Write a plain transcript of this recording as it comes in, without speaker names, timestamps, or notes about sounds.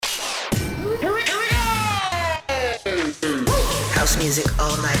music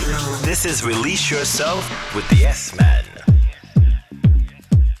all night long. This is Release Yourself with the S-Man.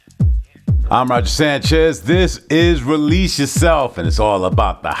 I'm Roger Sanchez. This is Release Yourself, and it's all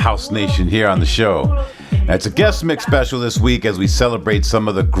about the House Nation here on the show. Now, it's a guest mix special this week as we celebrate some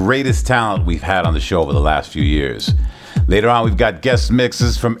of the greatest talent we've had on the show over the last few years. Later on, we've got guest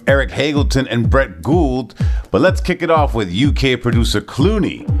mixes from Eric Hagelton and Brett Gould, but let's kick it off with UK producer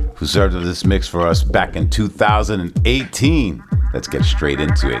Clooney, who served as this mix for us back in 2018. Let's get straight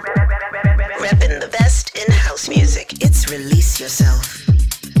into it. Repping the best in house music. It's Release Yourself.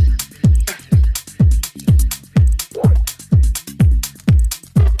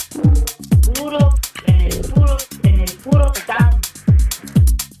 Puro down.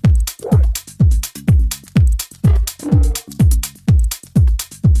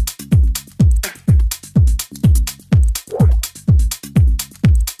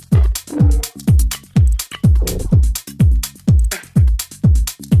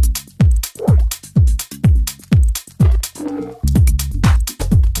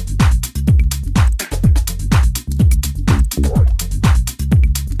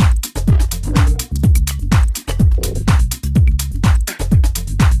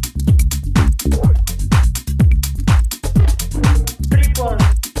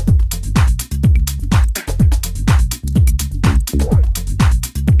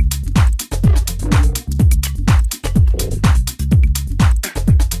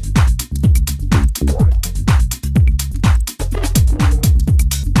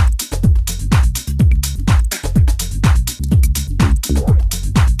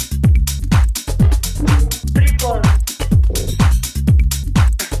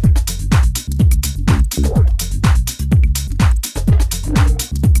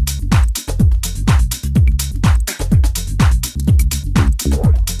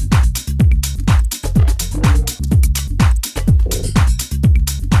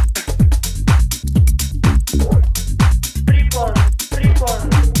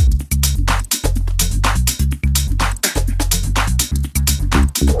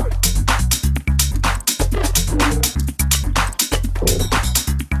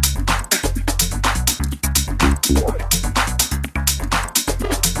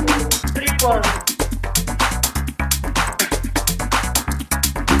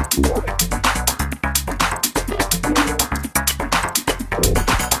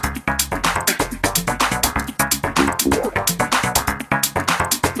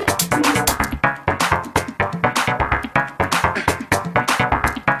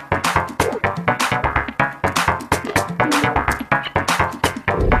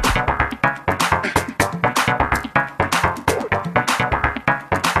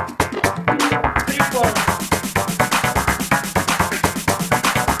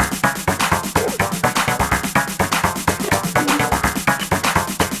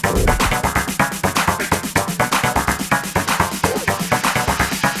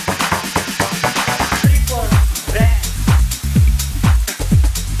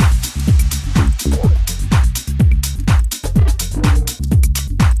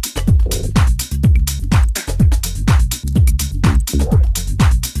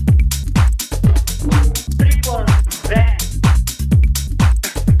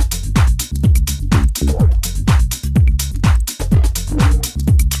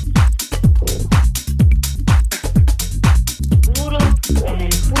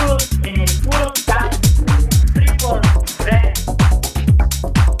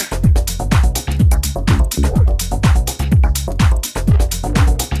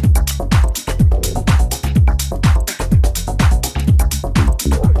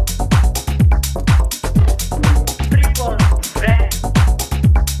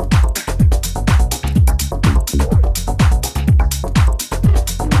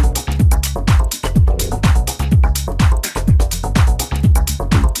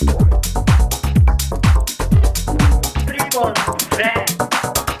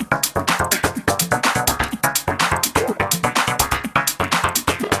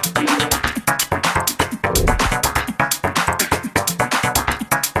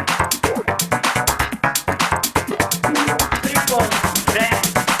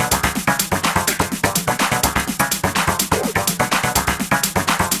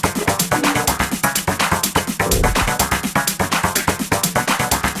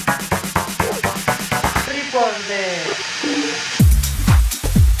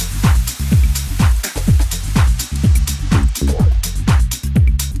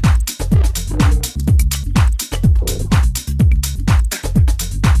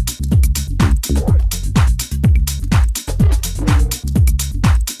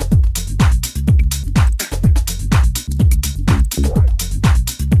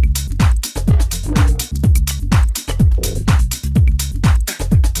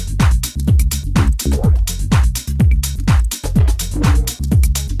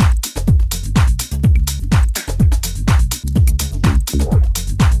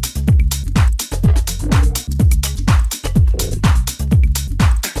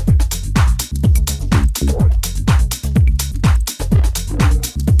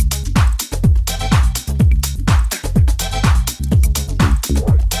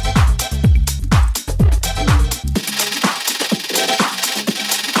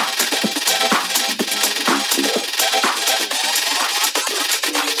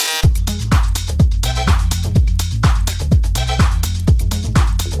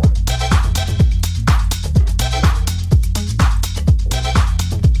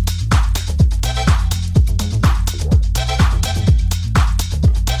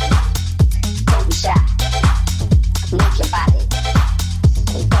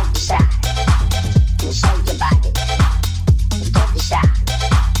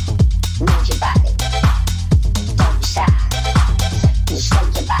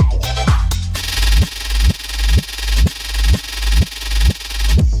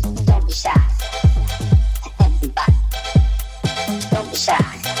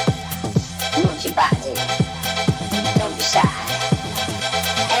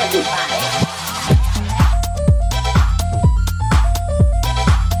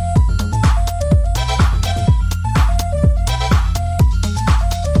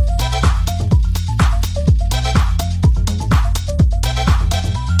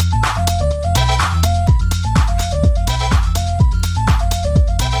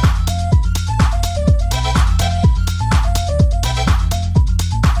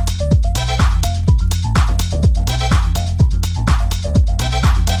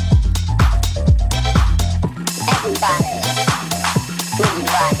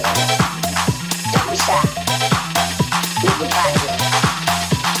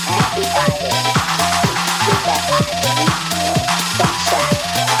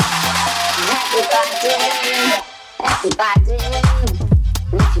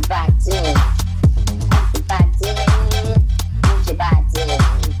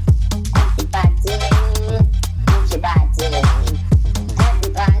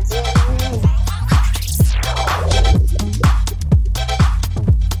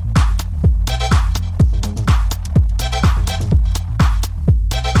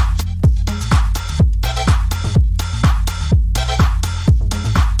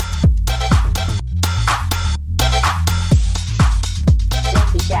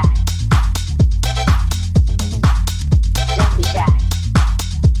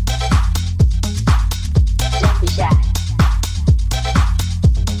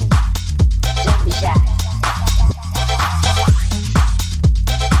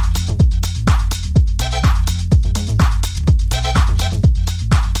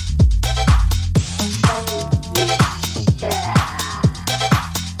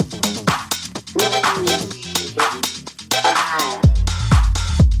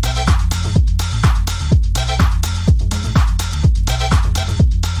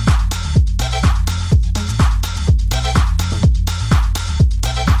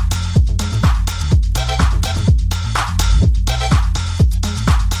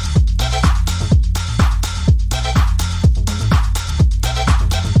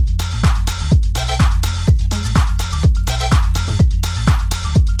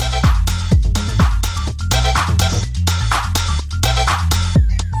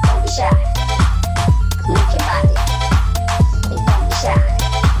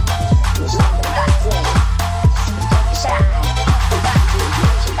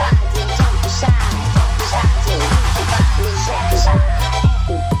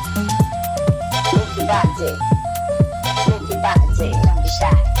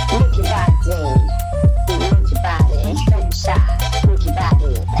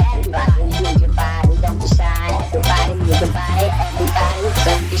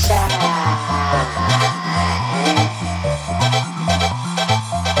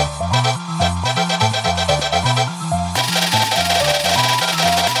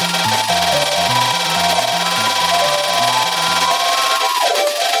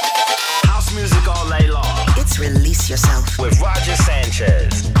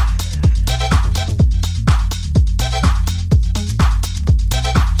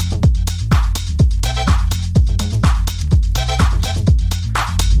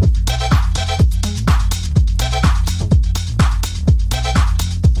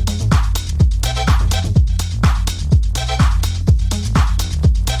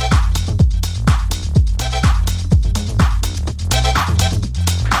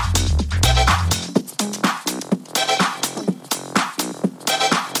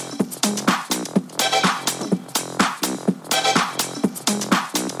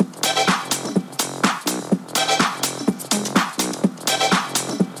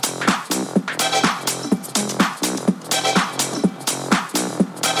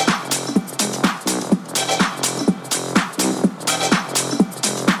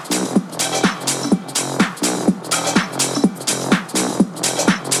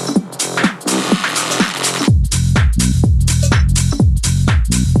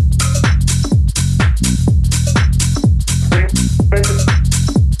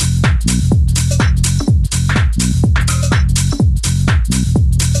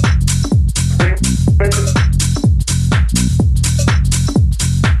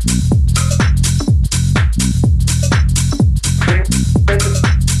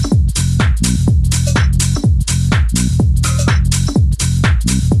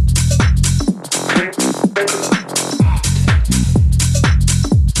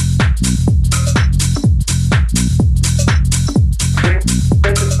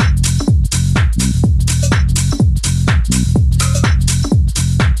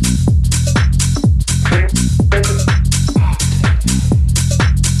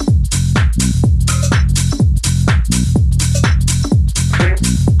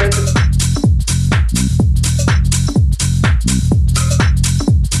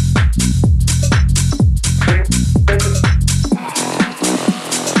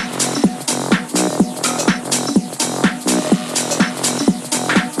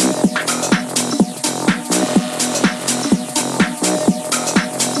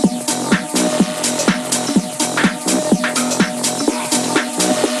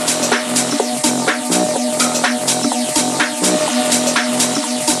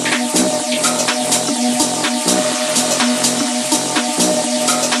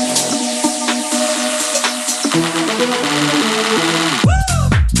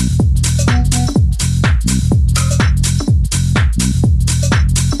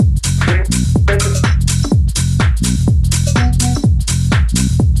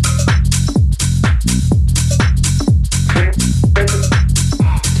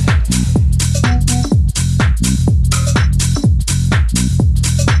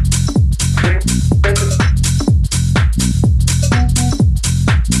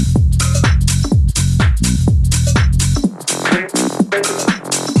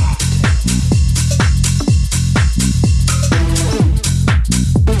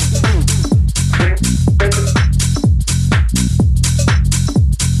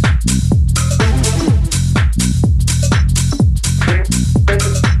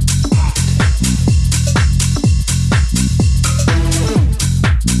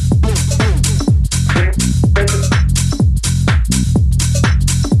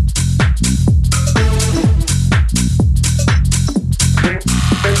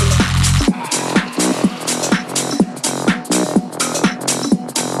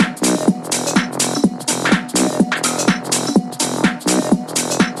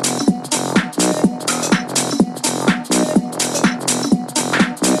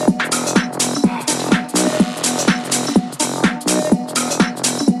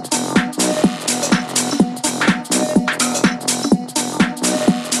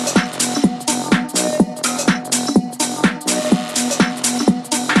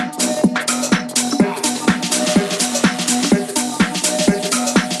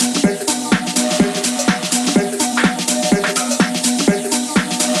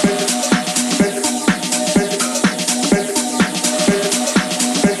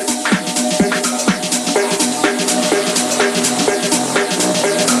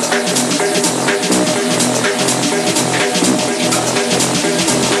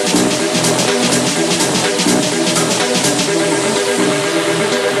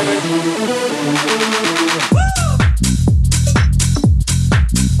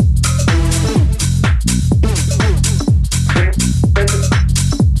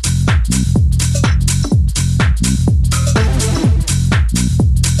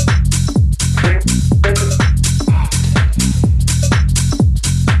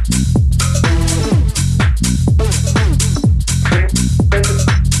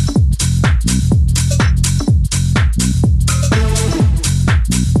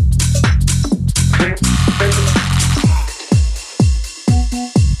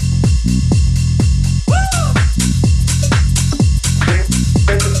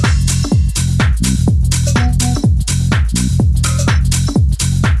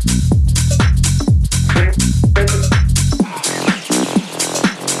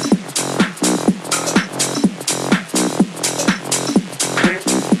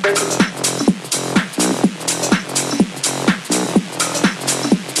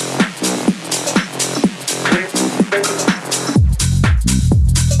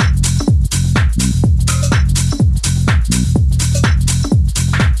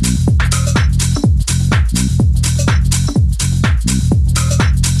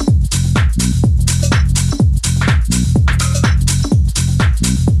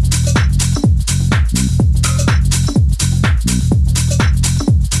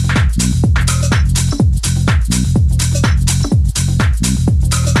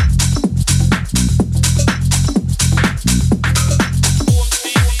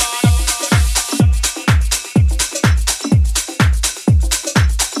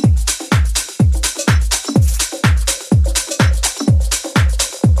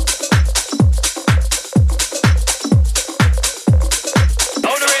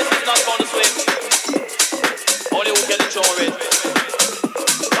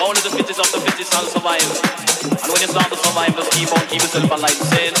 and survive. And when you start to survive, just keep yourself alive.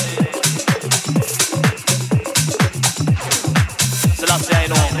 Sin. So that's it, I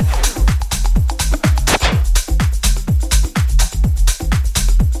know.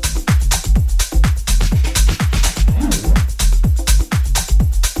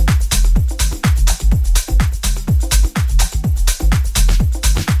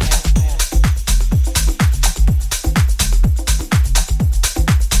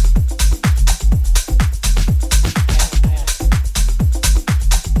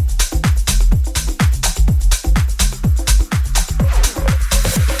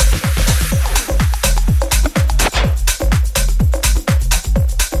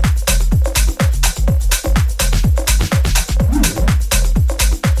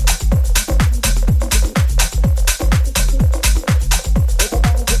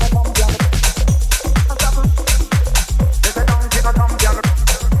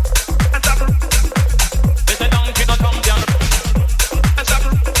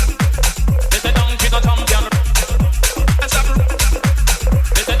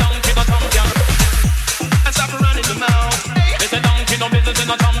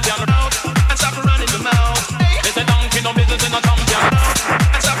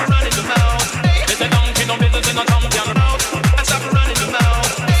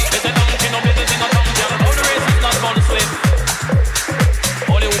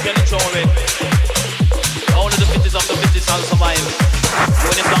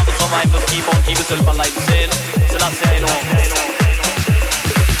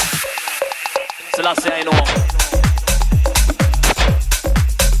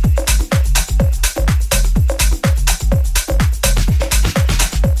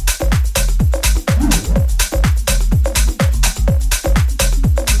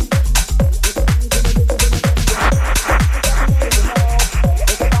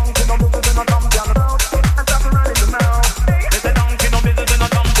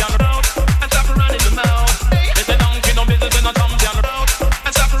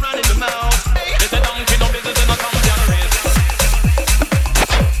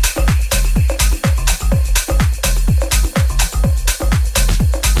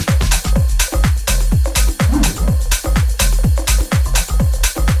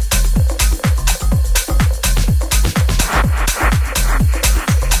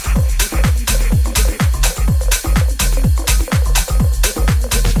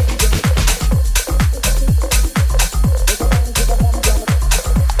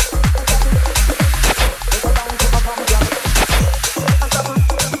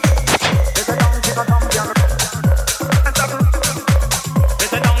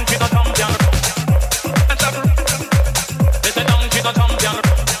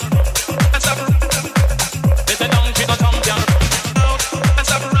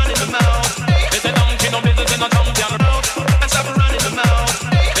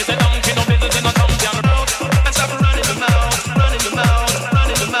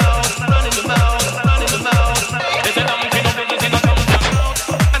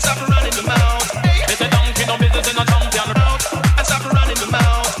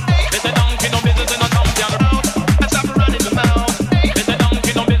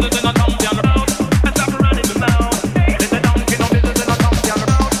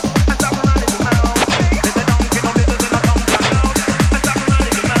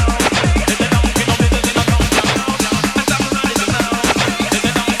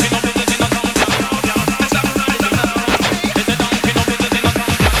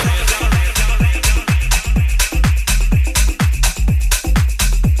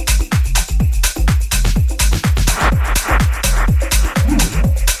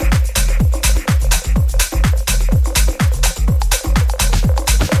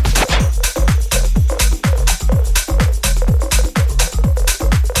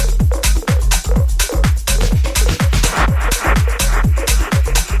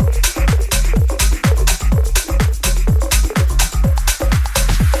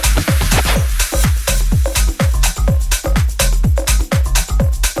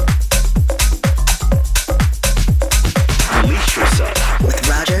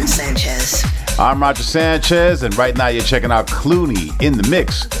 I'm Roger Sanchez, and right now you're checking out Clooney in the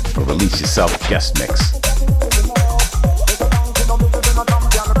mix for Release Yourself guest mix.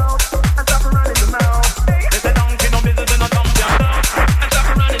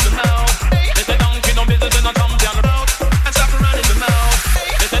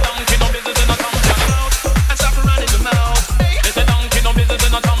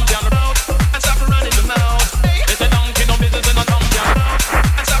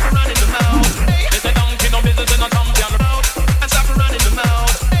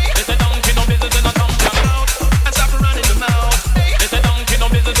 Business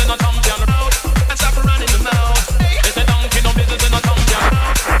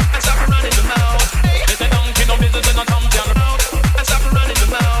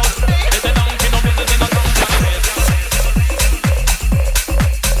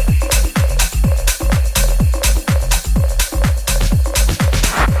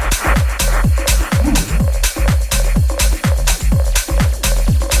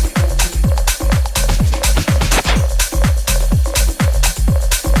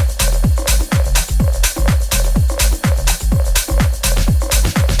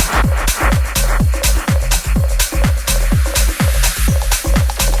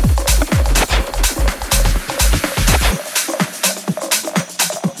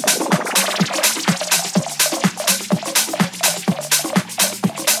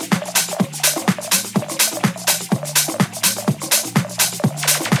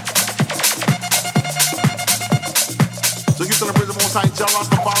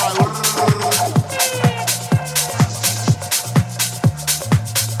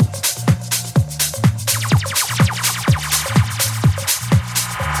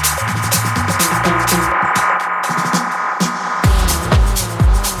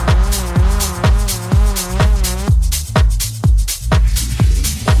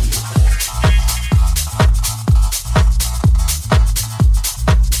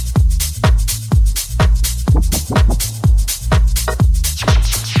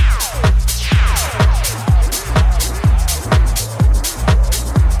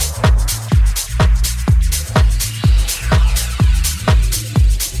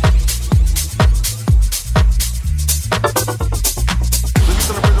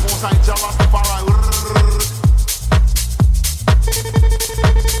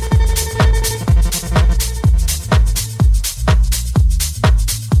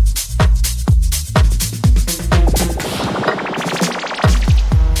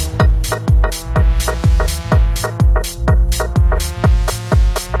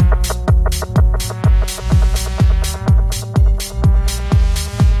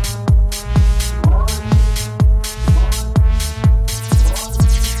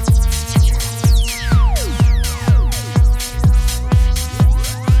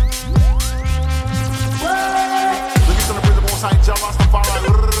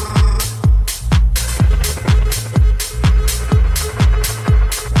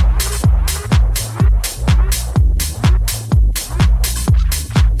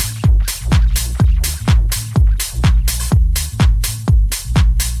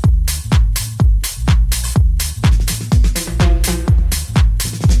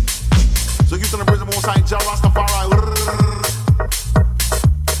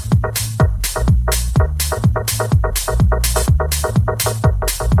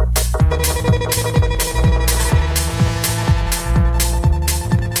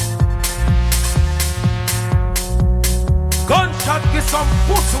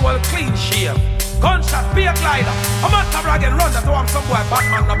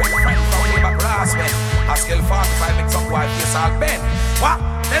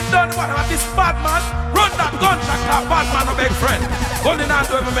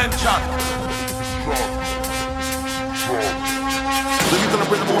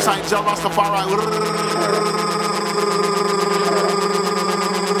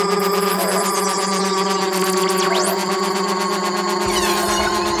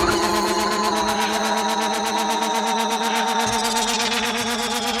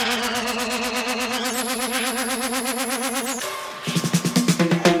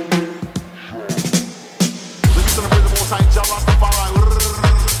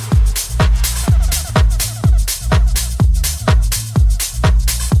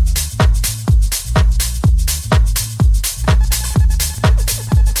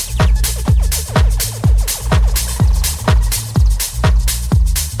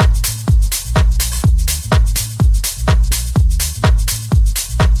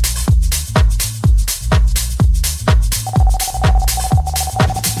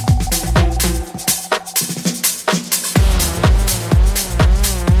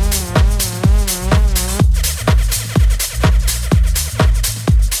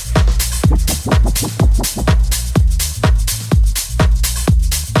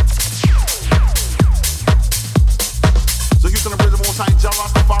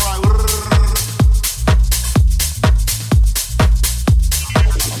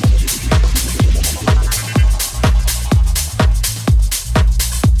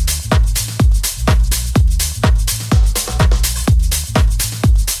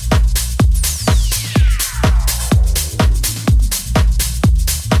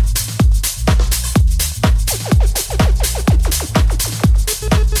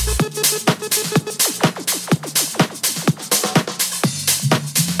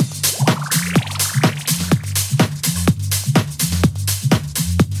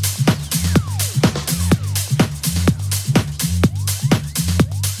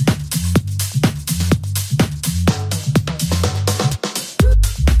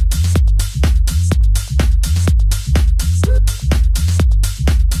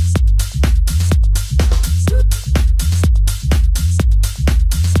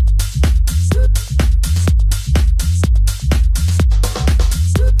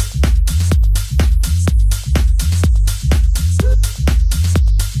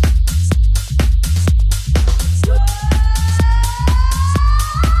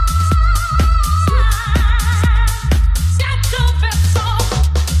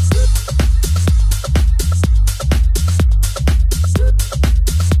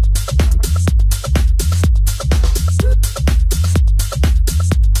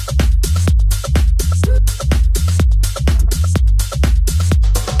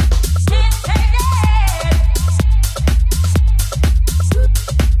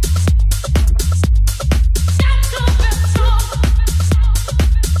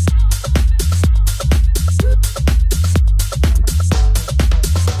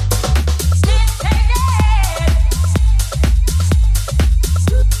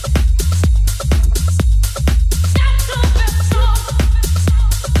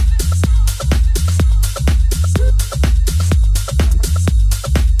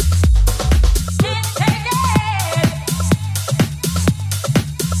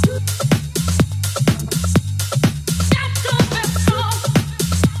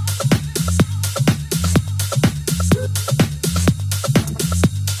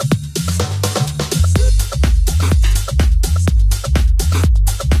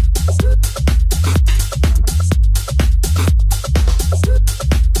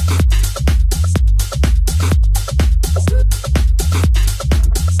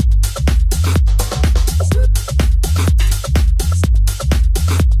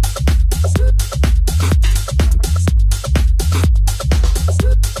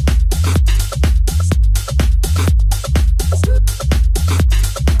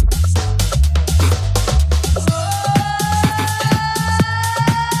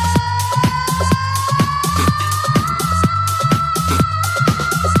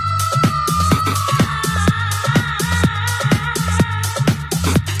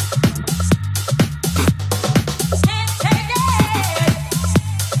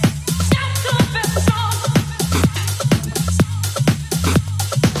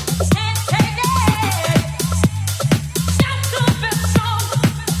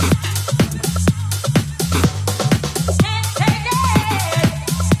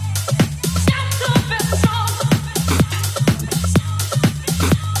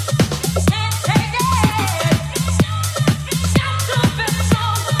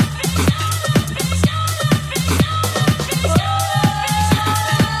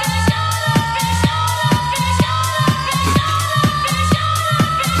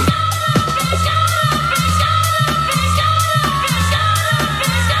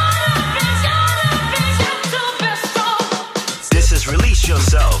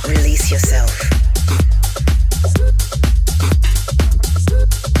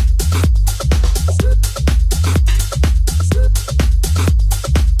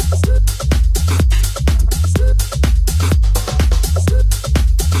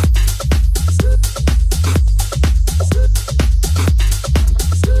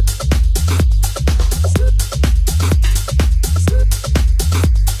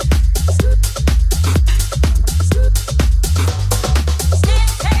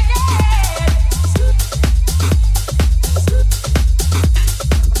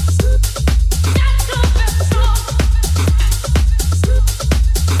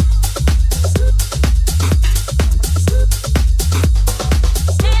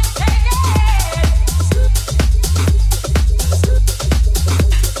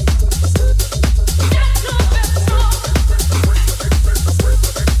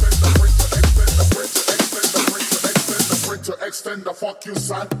send the fuck you,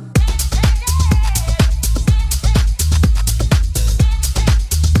 son.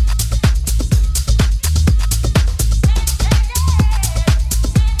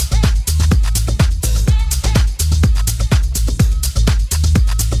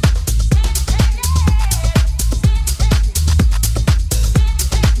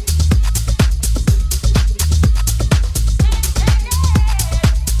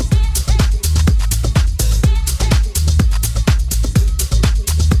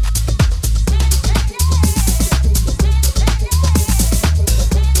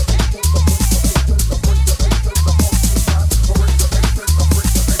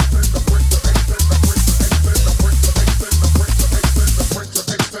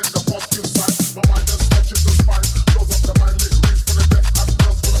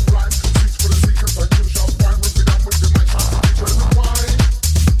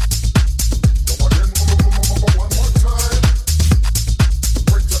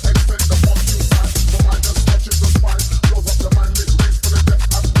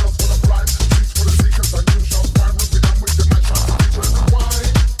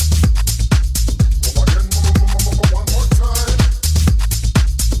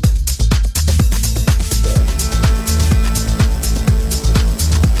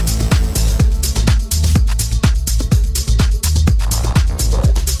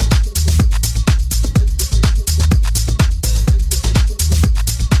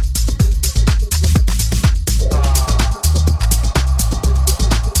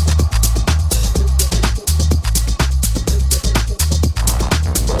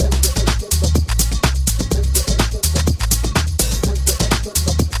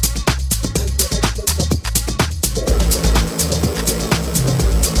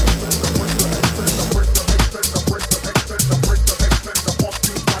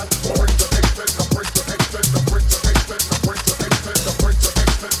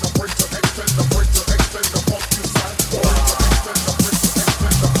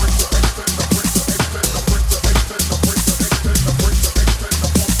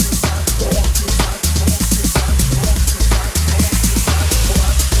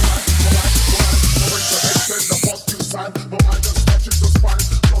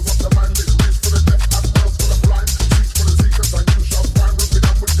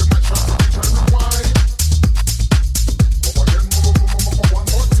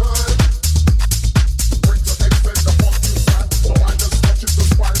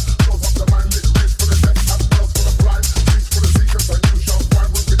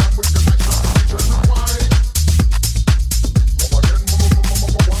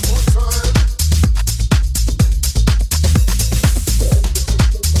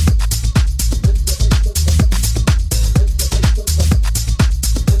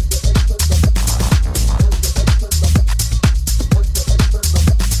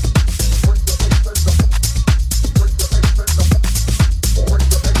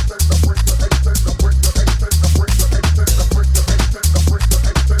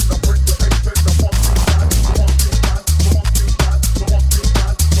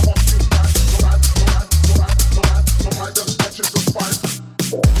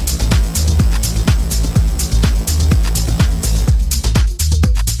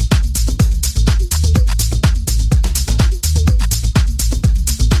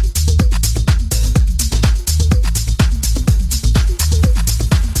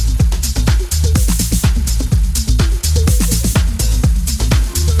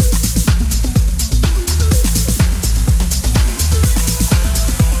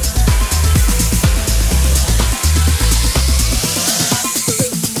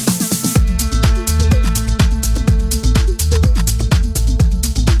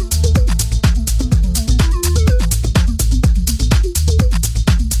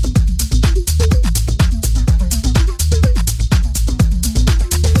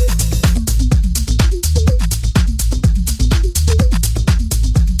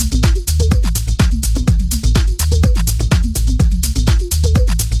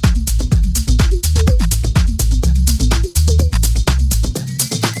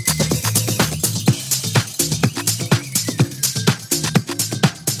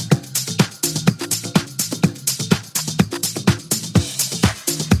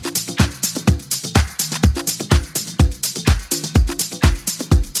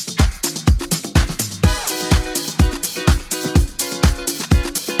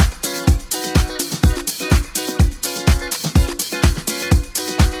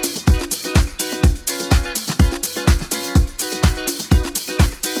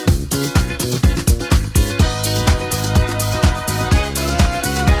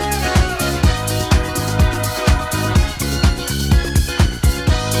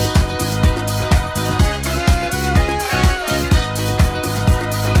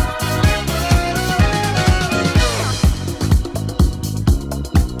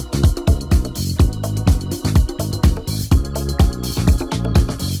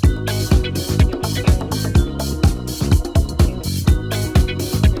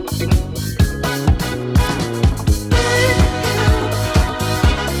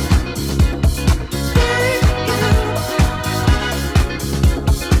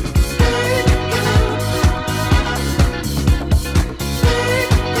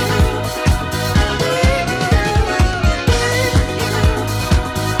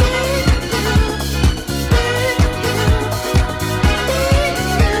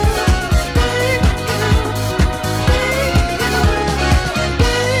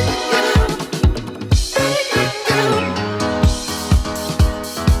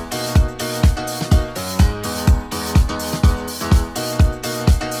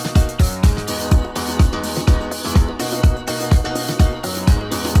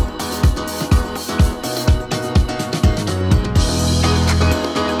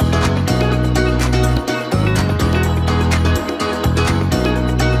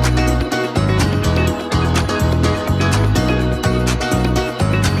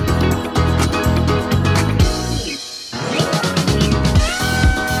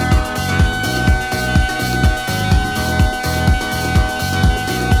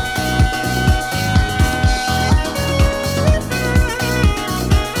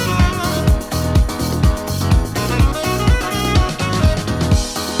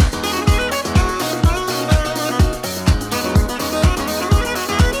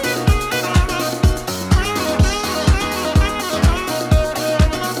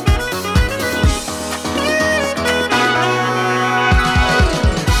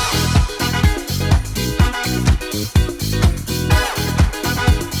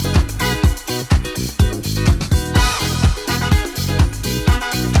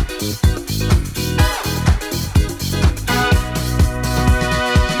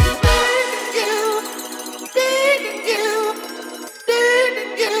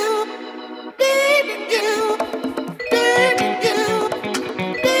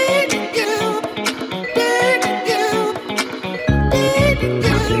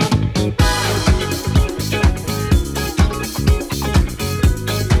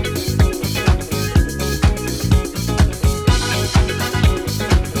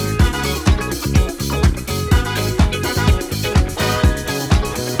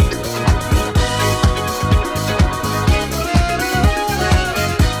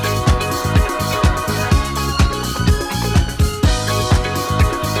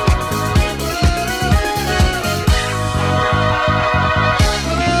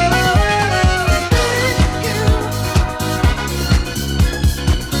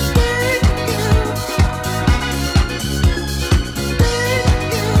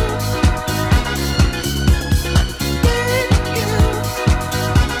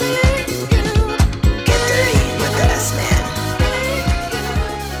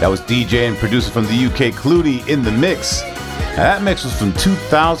 That was DJ and producer from the UK, Clooney, in the mix. Now, that mix was from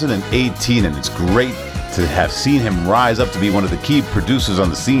 2018, and it's great to have seen him rise up to be one of the key producers on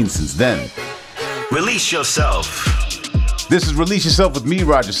the scene since then. Release yourself. This is Release Yourself with me,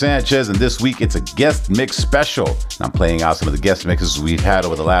 Roger Sanchez, and this week it's a guest mix special. And I'm playing out some of the guest mixes we've had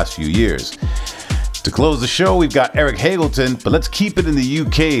over the last few years. To close the show, we've got Eric Hagelton, but let's keep it in the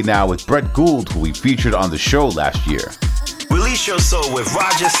UK now with Brett Gould, who we featured on the show last year. Release your soul with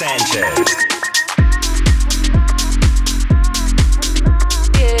Roger Sanchez.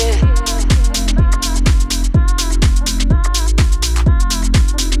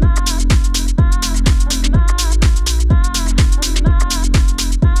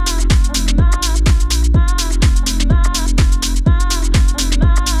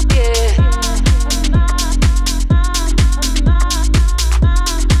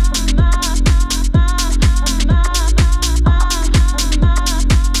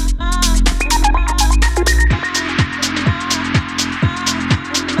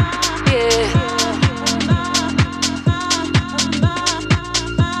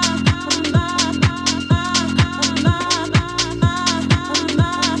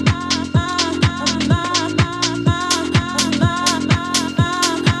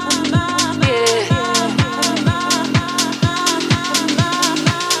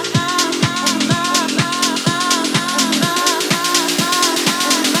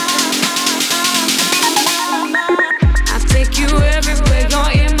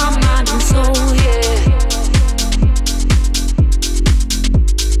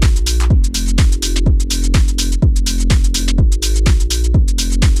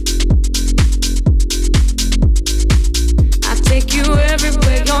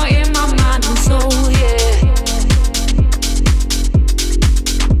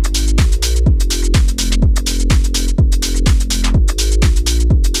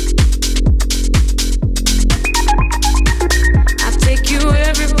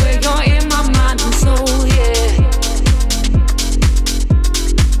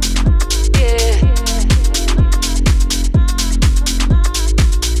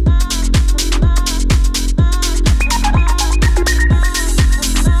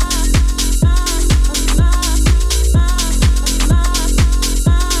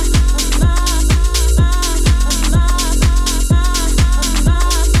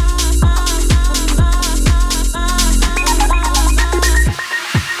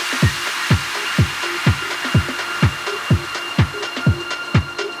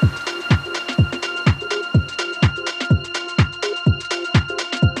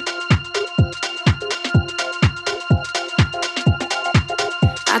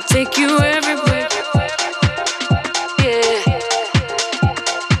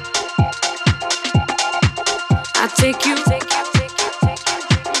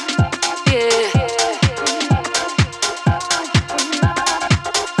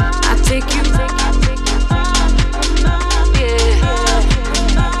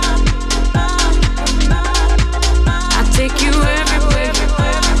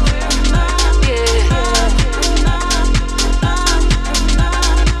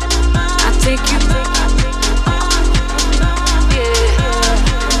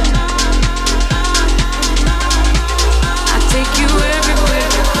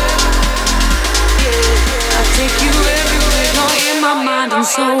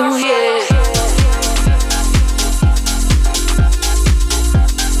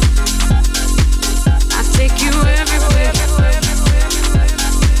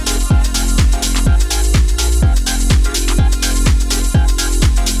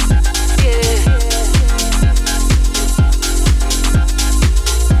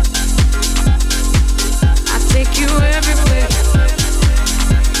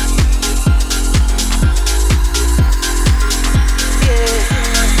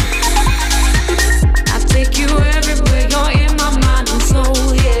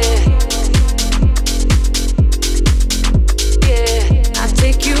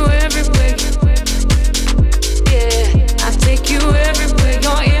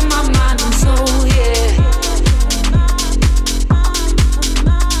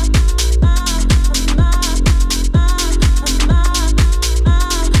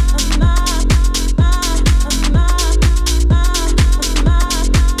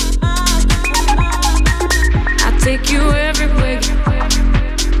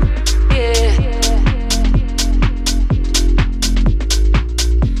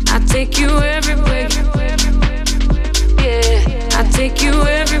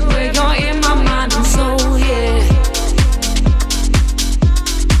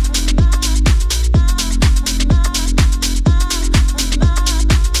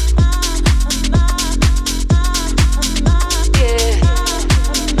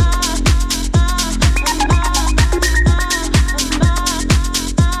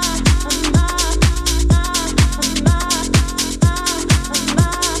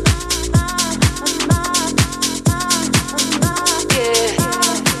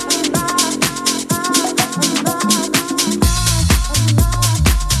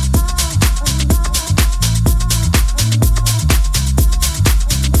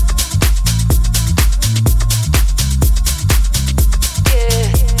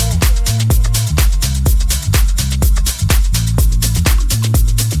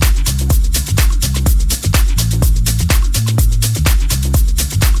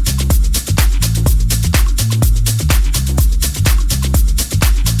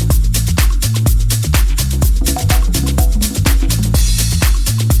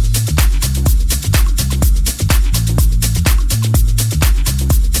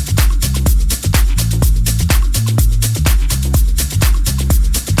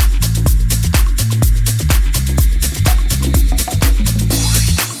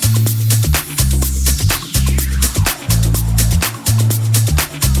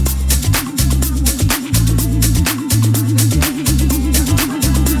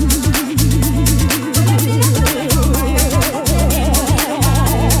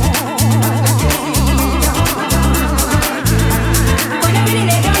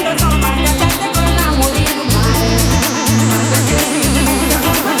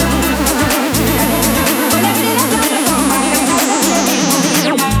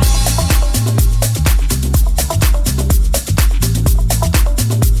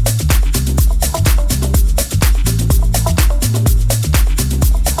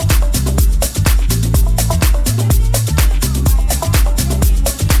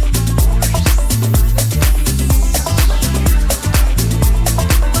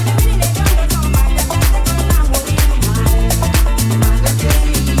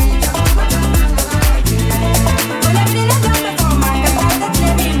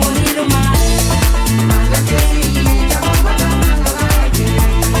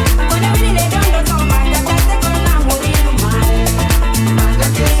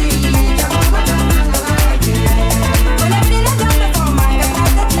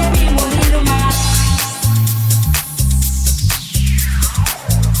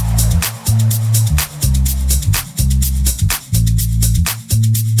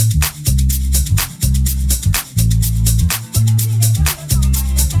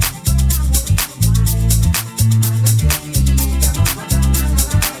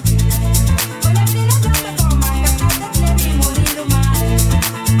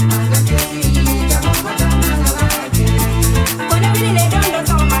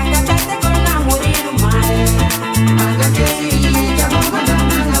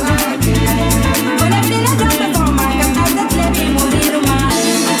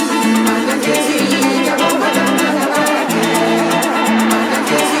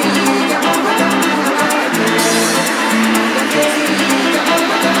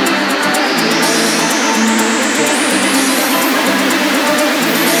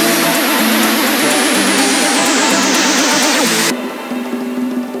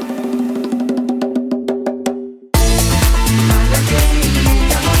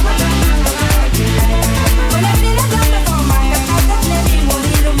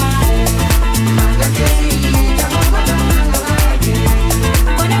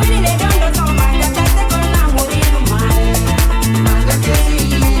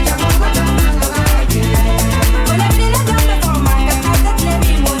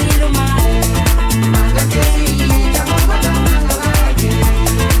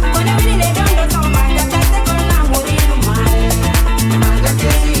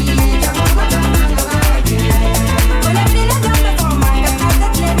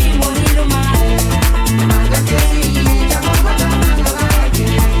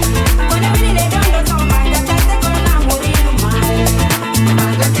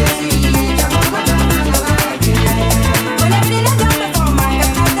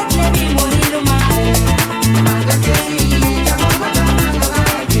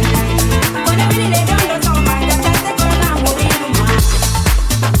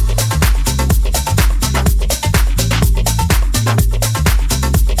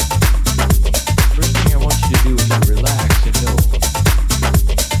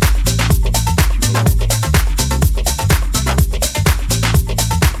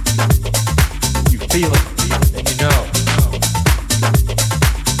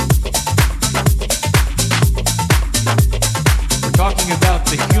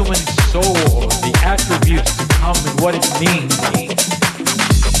 human soul, the attributes to come and what it means.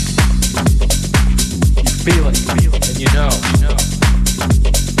 You feel it, and you know.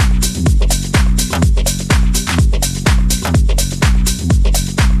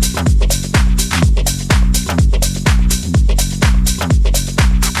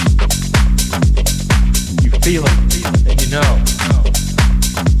 Feel it, and you know.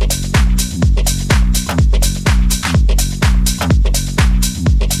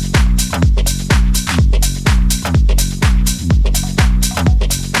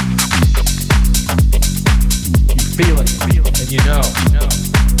 You feel it, and you know.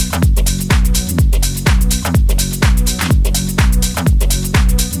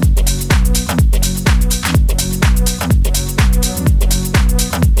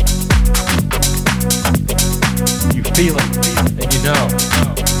 Feel it, and you know.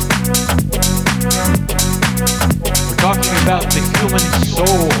 We're talking about the human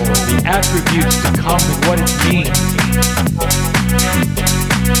soul, the attributes to come and what it means.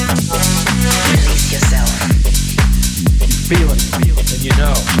 Release yourself. You feel it, and you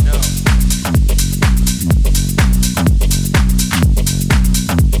know.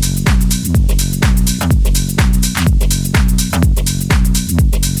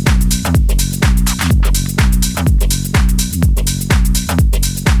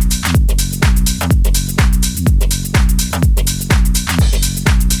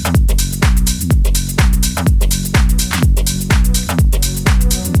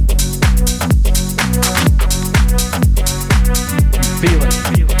 Feel it,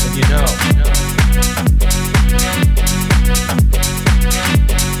 and you know.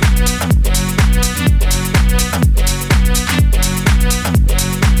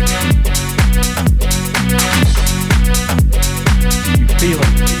 You feel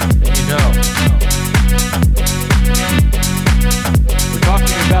it, and you know. We're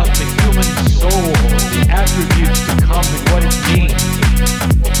talking about the human soul, the attributes to come and what it means.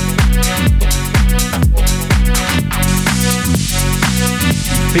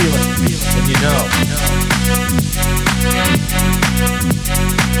 Feel it, and you know.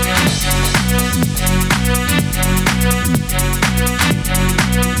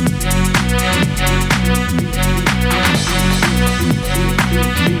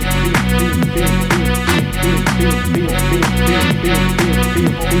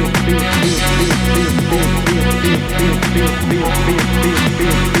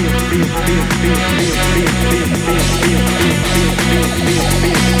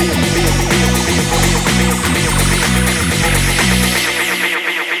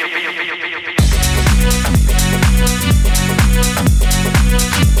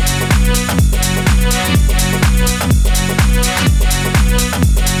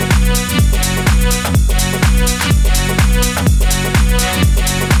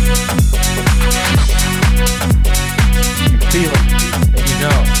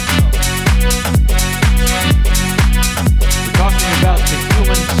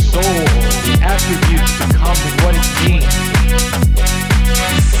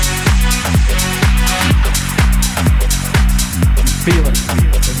 Feel it,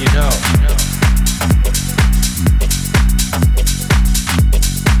 and you know.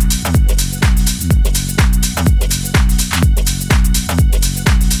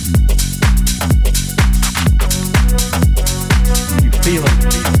 You feel it,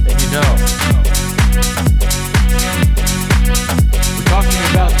 and you know. We're talking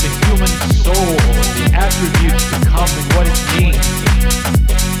about the human soul, the attributes to come and what it means.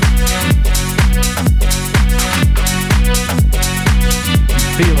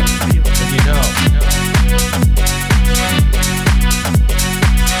 Feel it, and you know.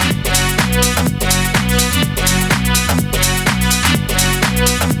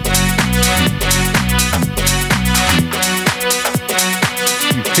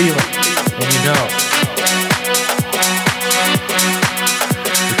 You feel it, and you know.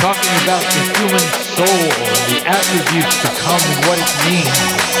 We're talking about the human soul, the attributes to come and what it means.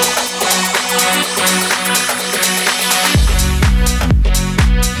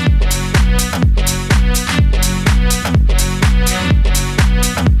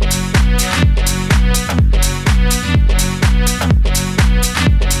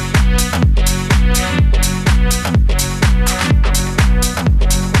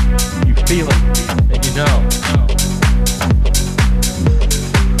 Feel it, and you know.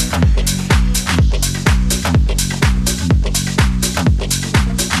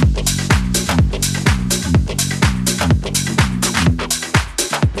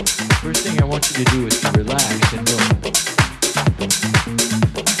 First thing I want you to do is to relax and know.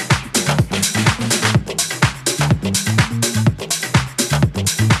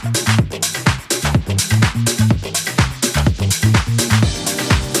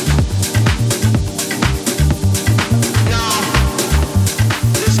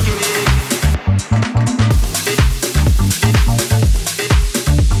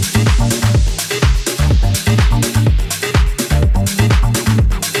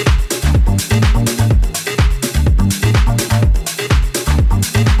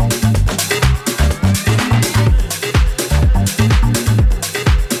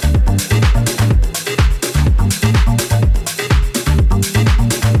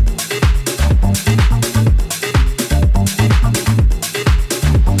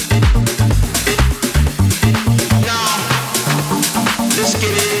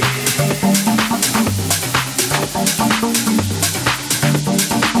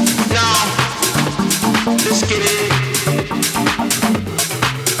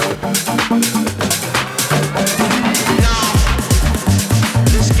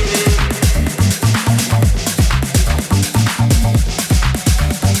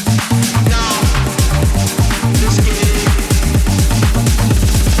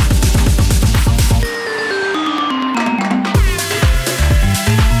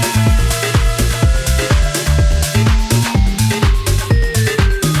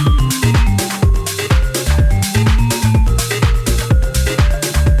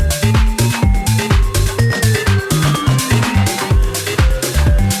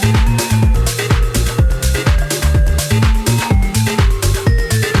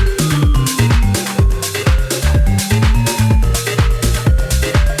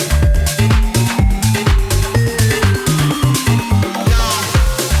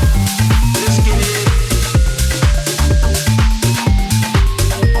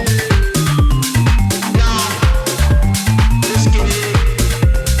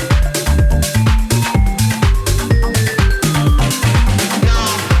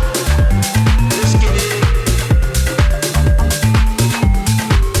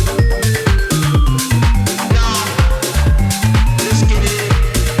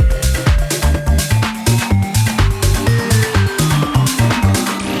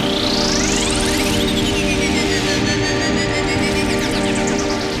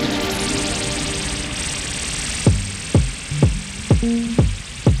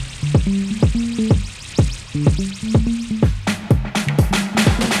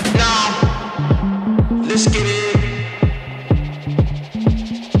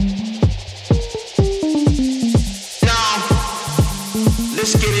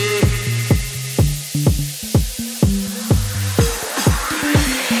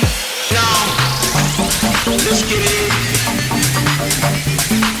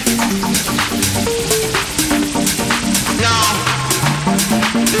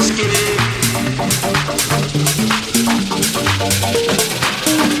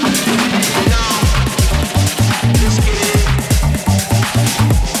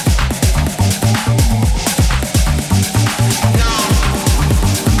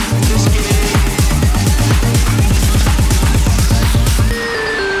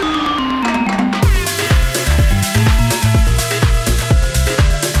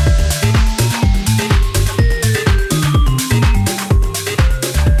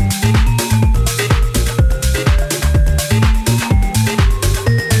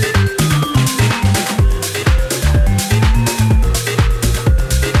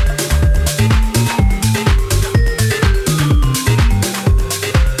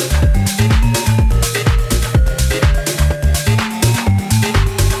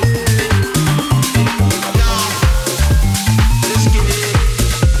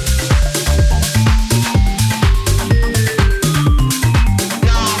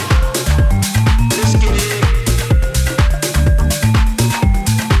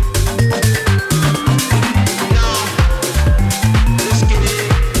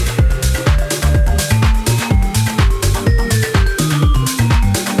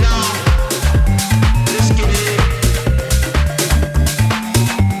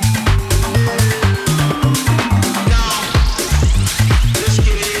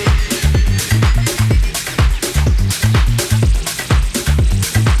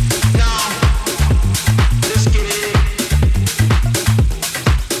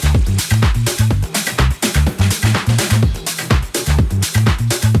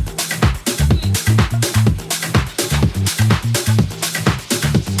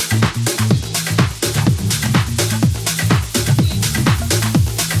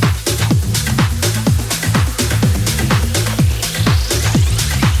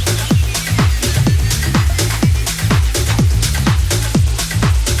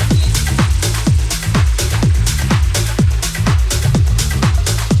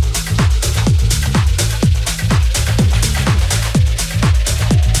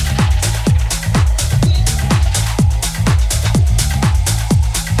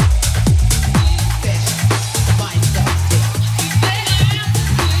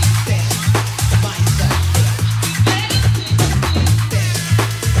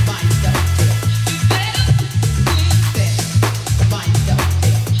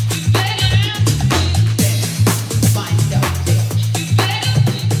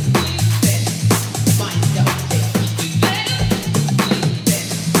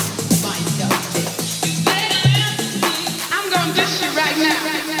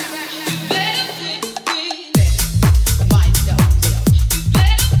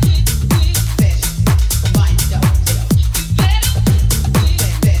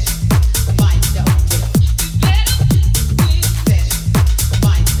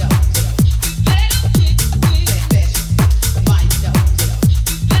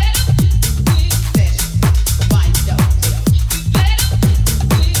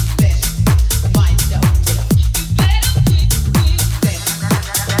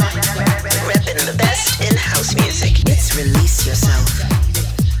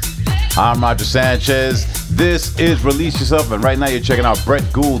 I'm Roger Sanchez. This is Release Yourself, and right now you're checking out Brett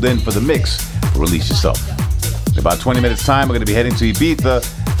Gould in for the mix for Release Yourself. In about 20 minutes time, we're going to be heading to Ibiza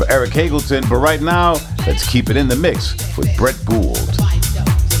for Eric Hagelton, but right now, let's keep it in the mix with Brett Gould.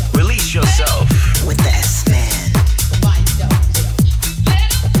 Release yourself with the S-Man.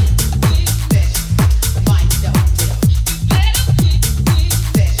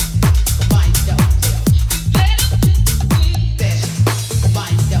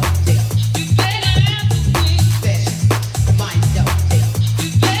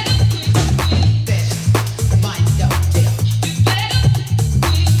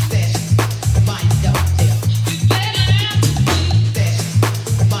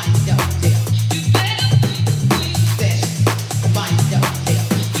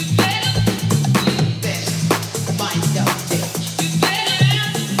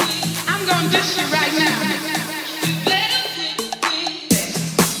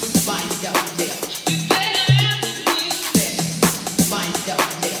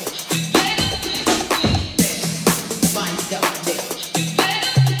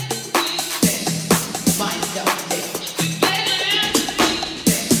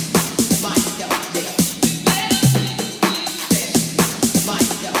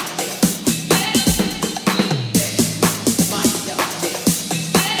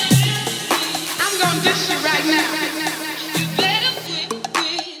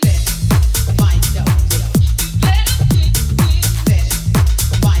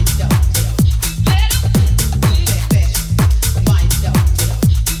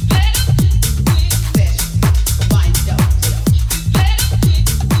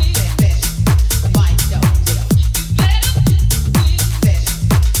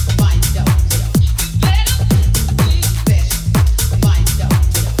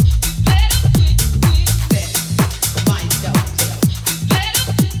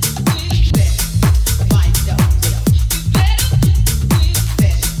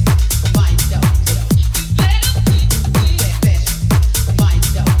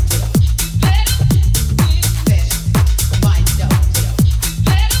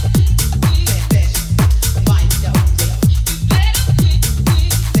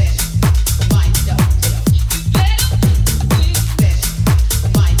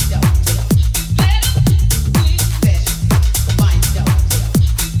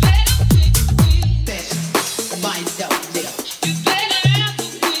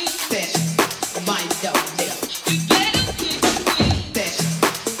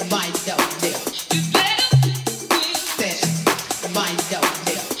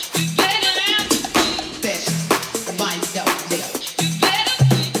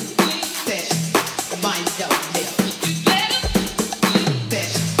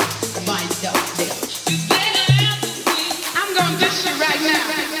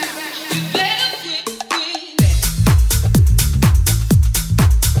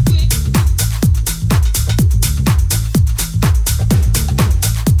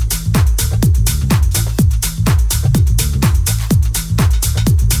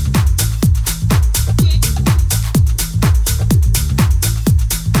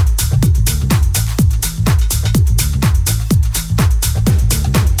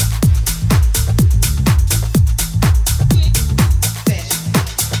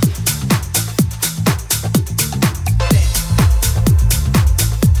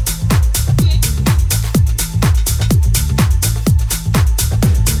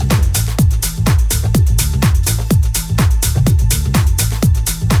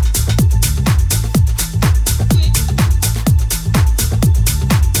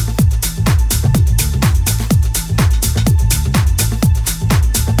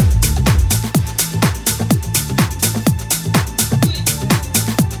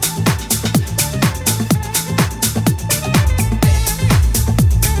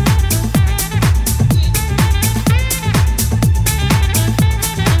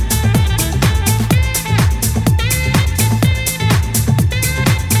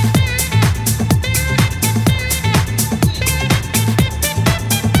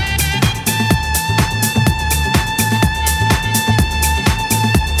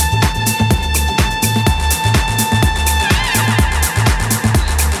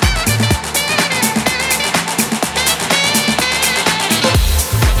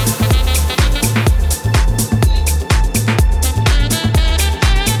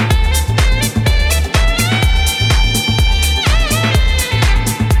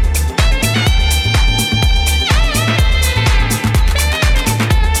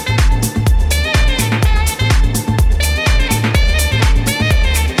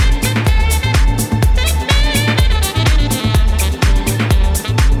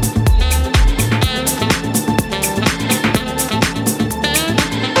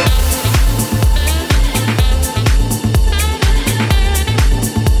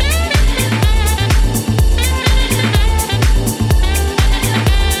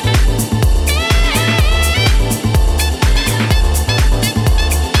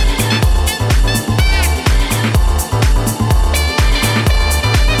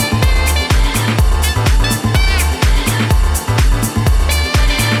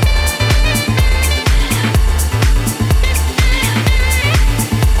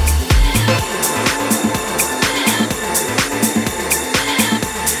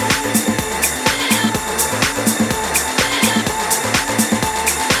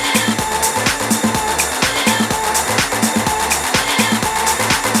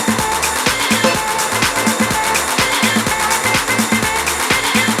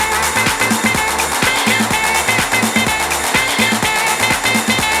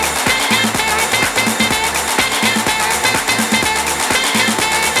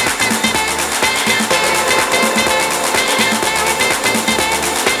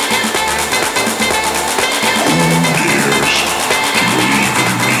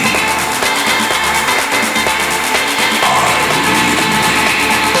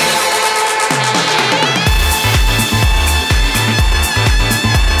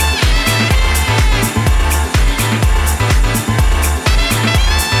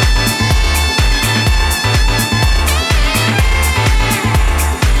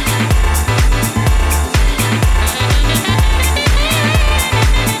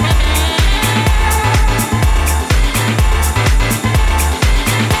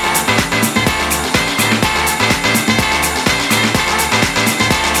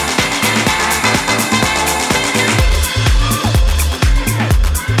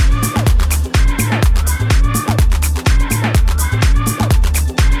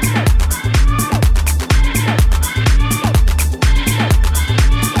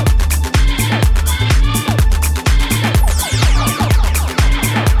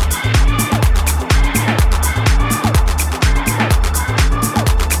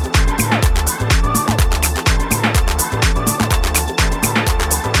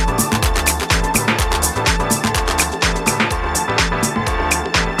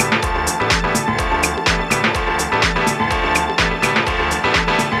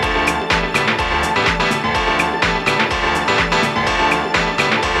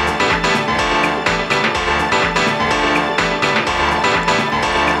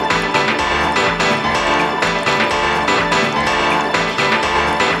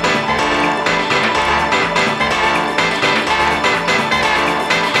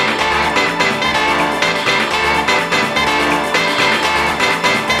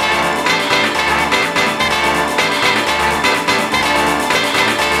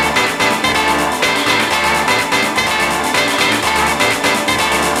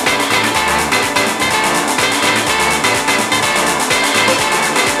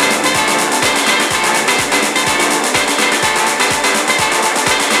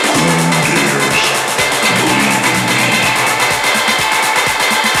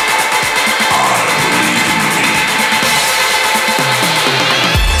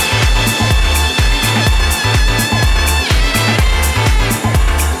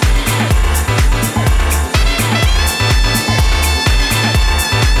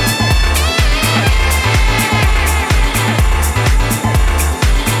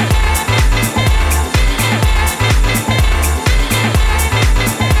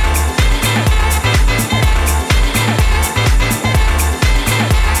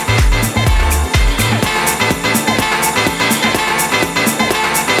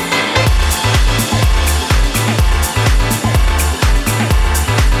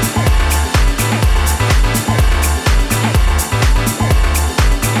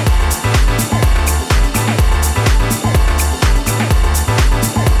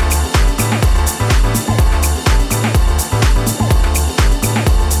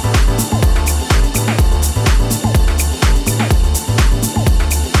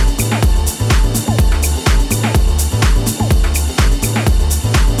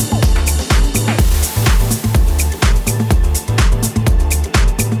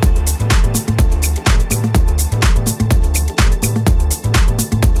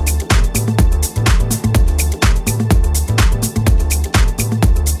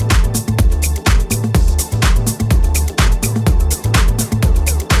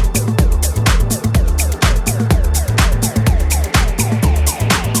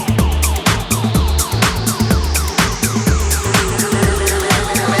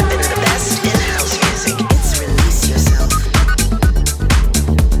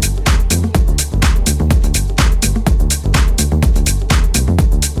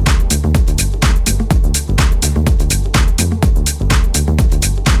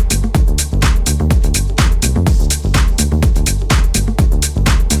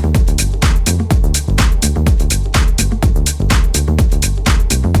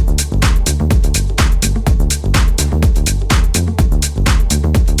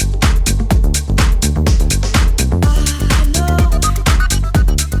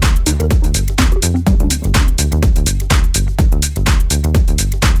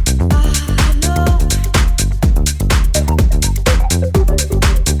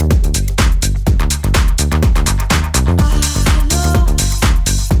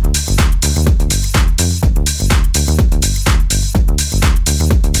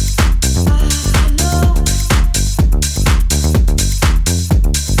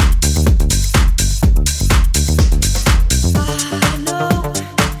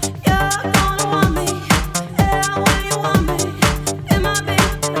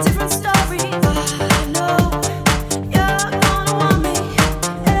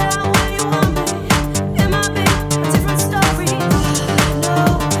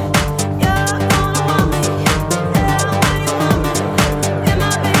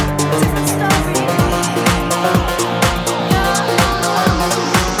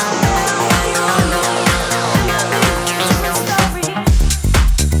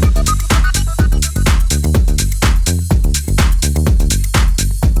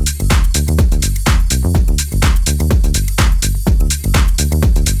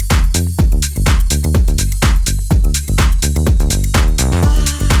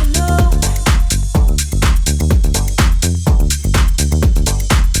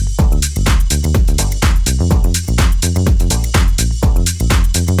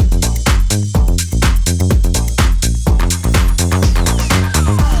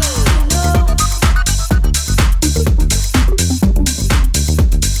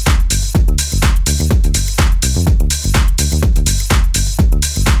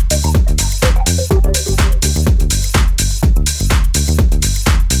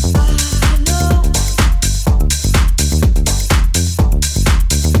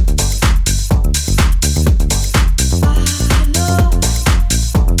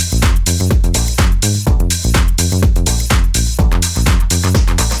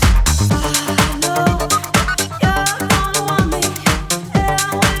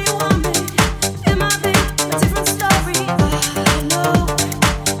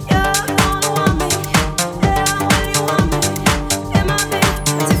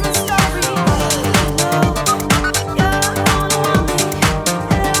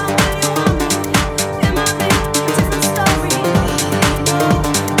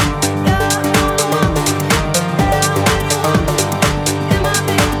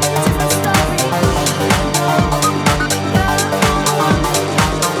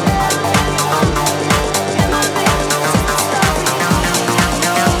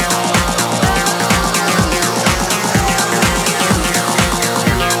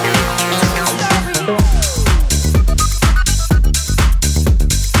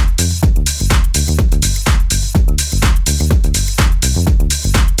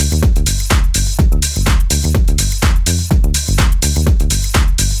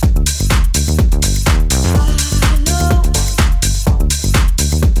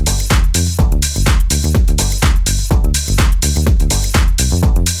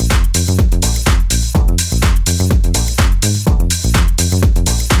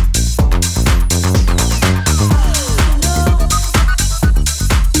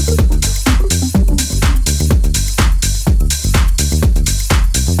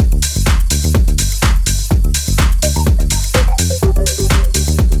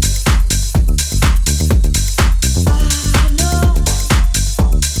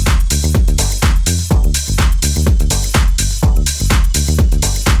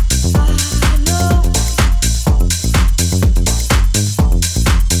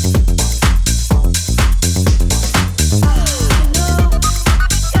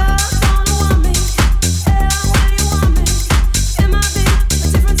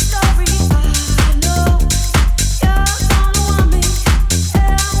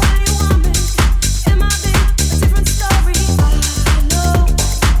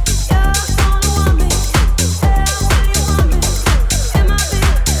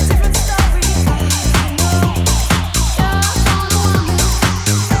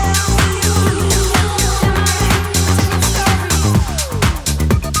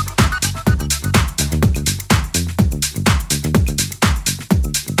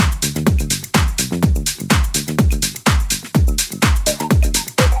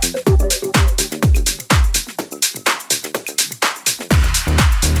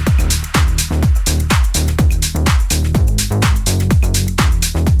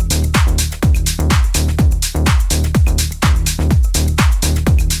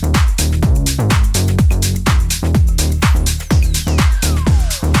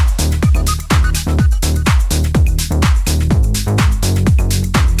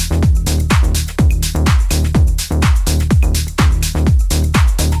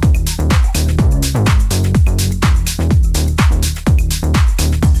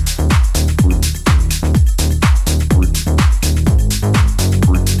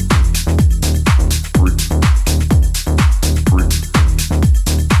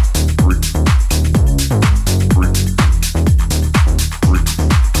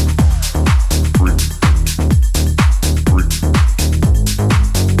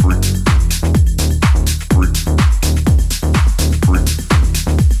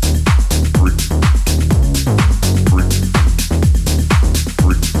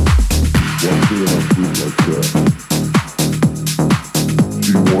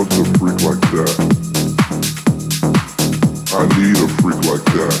 freak like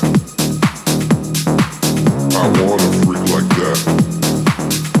that. I want a freak like that.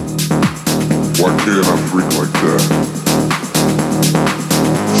 Why can't I freak like that?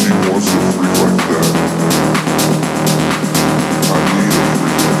 She wants a freak like that. I need a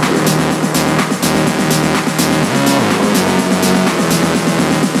freak like that.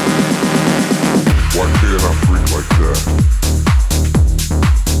 Why can't I freak like that?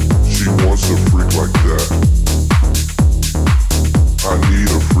 She wants a freak like that. I need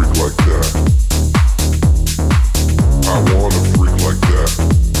a freak like that. I want a freak like that.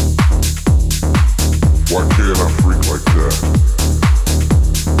 Why can't I freak like that?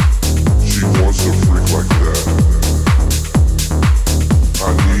 She wants a freak like that. I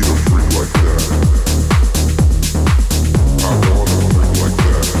need a freak like that. I want a freak like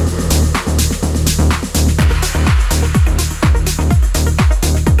that.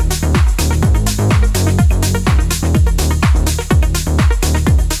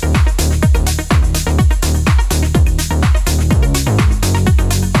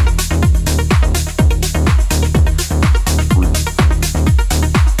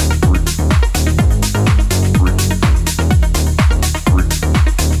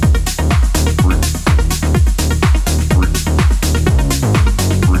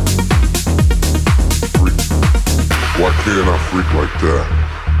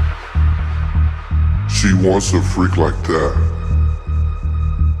 She wants a freak like that.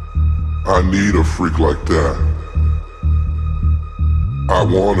 I need a freak like that. I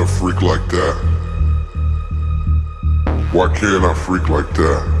want a freak like that. Why can't I freak like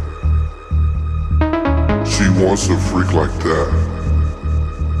that? She wants a freak like that.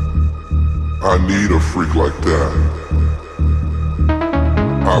 I need a freak like that.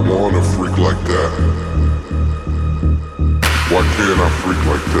 I want a freak like that. Why can't I freak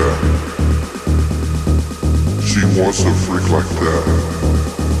like that? She wants a freak like that.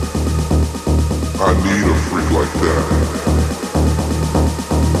 I need a freak like that.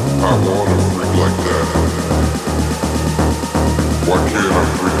 I want a freak like that. Why can't I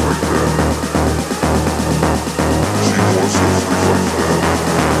freak like that? She wants a freak like that.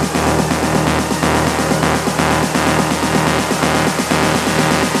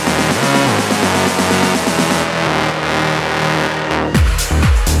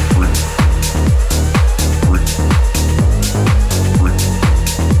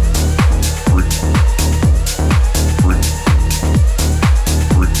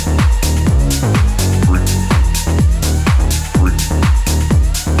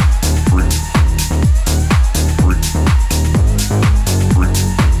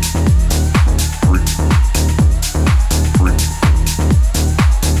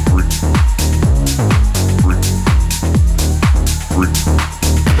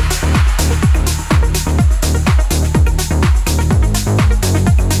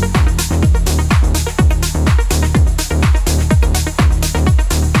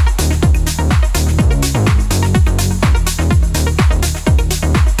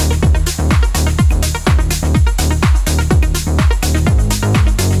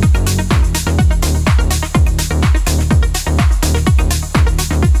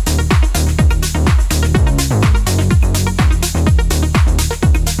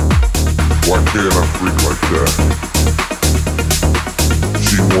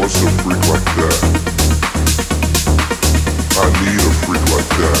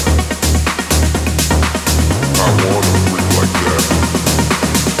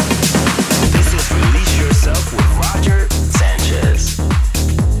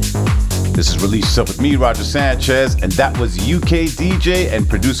 Up with me, Roger Sanchez, and that was UK DJ and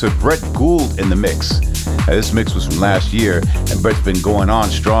producer Brett Gould in the mix. Now, this mix was from last year, and Brett's been going on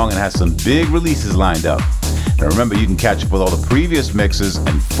strong and has some big releases lined up. Now remember, you can catch up with all the previous mixes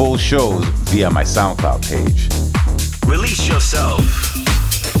and full shows via my SoundCloud page. Release Yourself.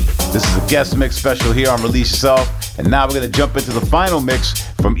 This is a guest mix special here on Release Yourself, and now we're going to jump into the final mix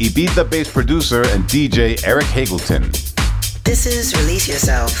from Ibiza-based producer and DJ Eric Hagelton. This is Release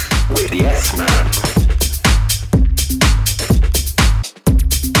Yourself with Yes Man.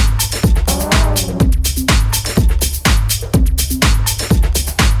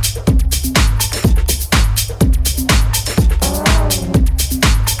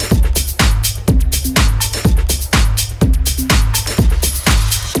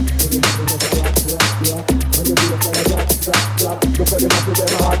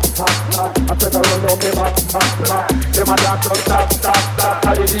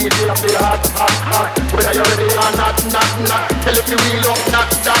 Tell if you real up, not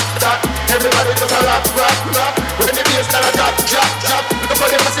that. Everybody just a rap. When the bass start a drop. Look up for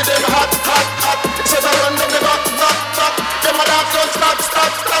them and see them hot. So I run down the back. Them a dance on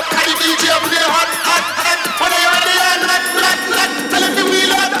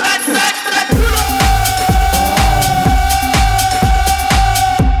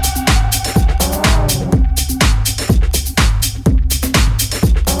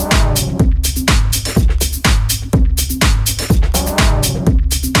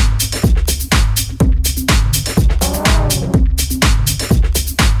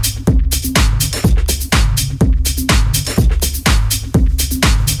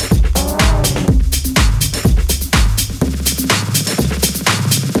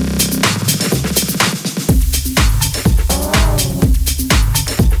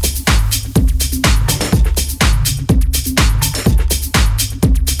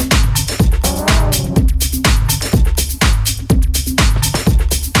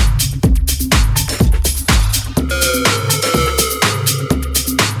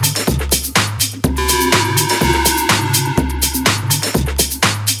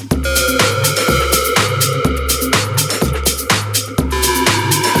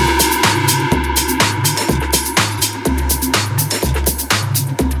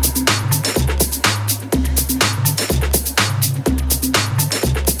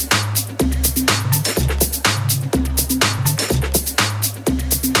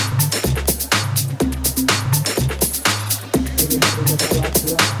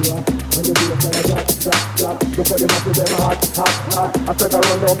I said I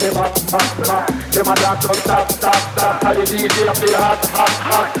run down me back. Them a dance don't stop. How the DJ a play hot.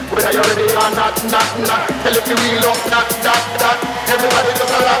 Whether you're ready or not. Tell if you real up, not. Everybody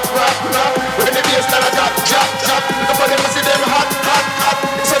just a rock. When the bass start a drop. Nobody must see them hot.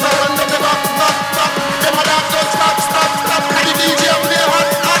 I said I run down me back. Them a dance don't stop. How the DJ a play hot.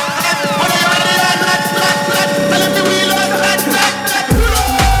 Whether you're ready or not. Tell if you real up, not.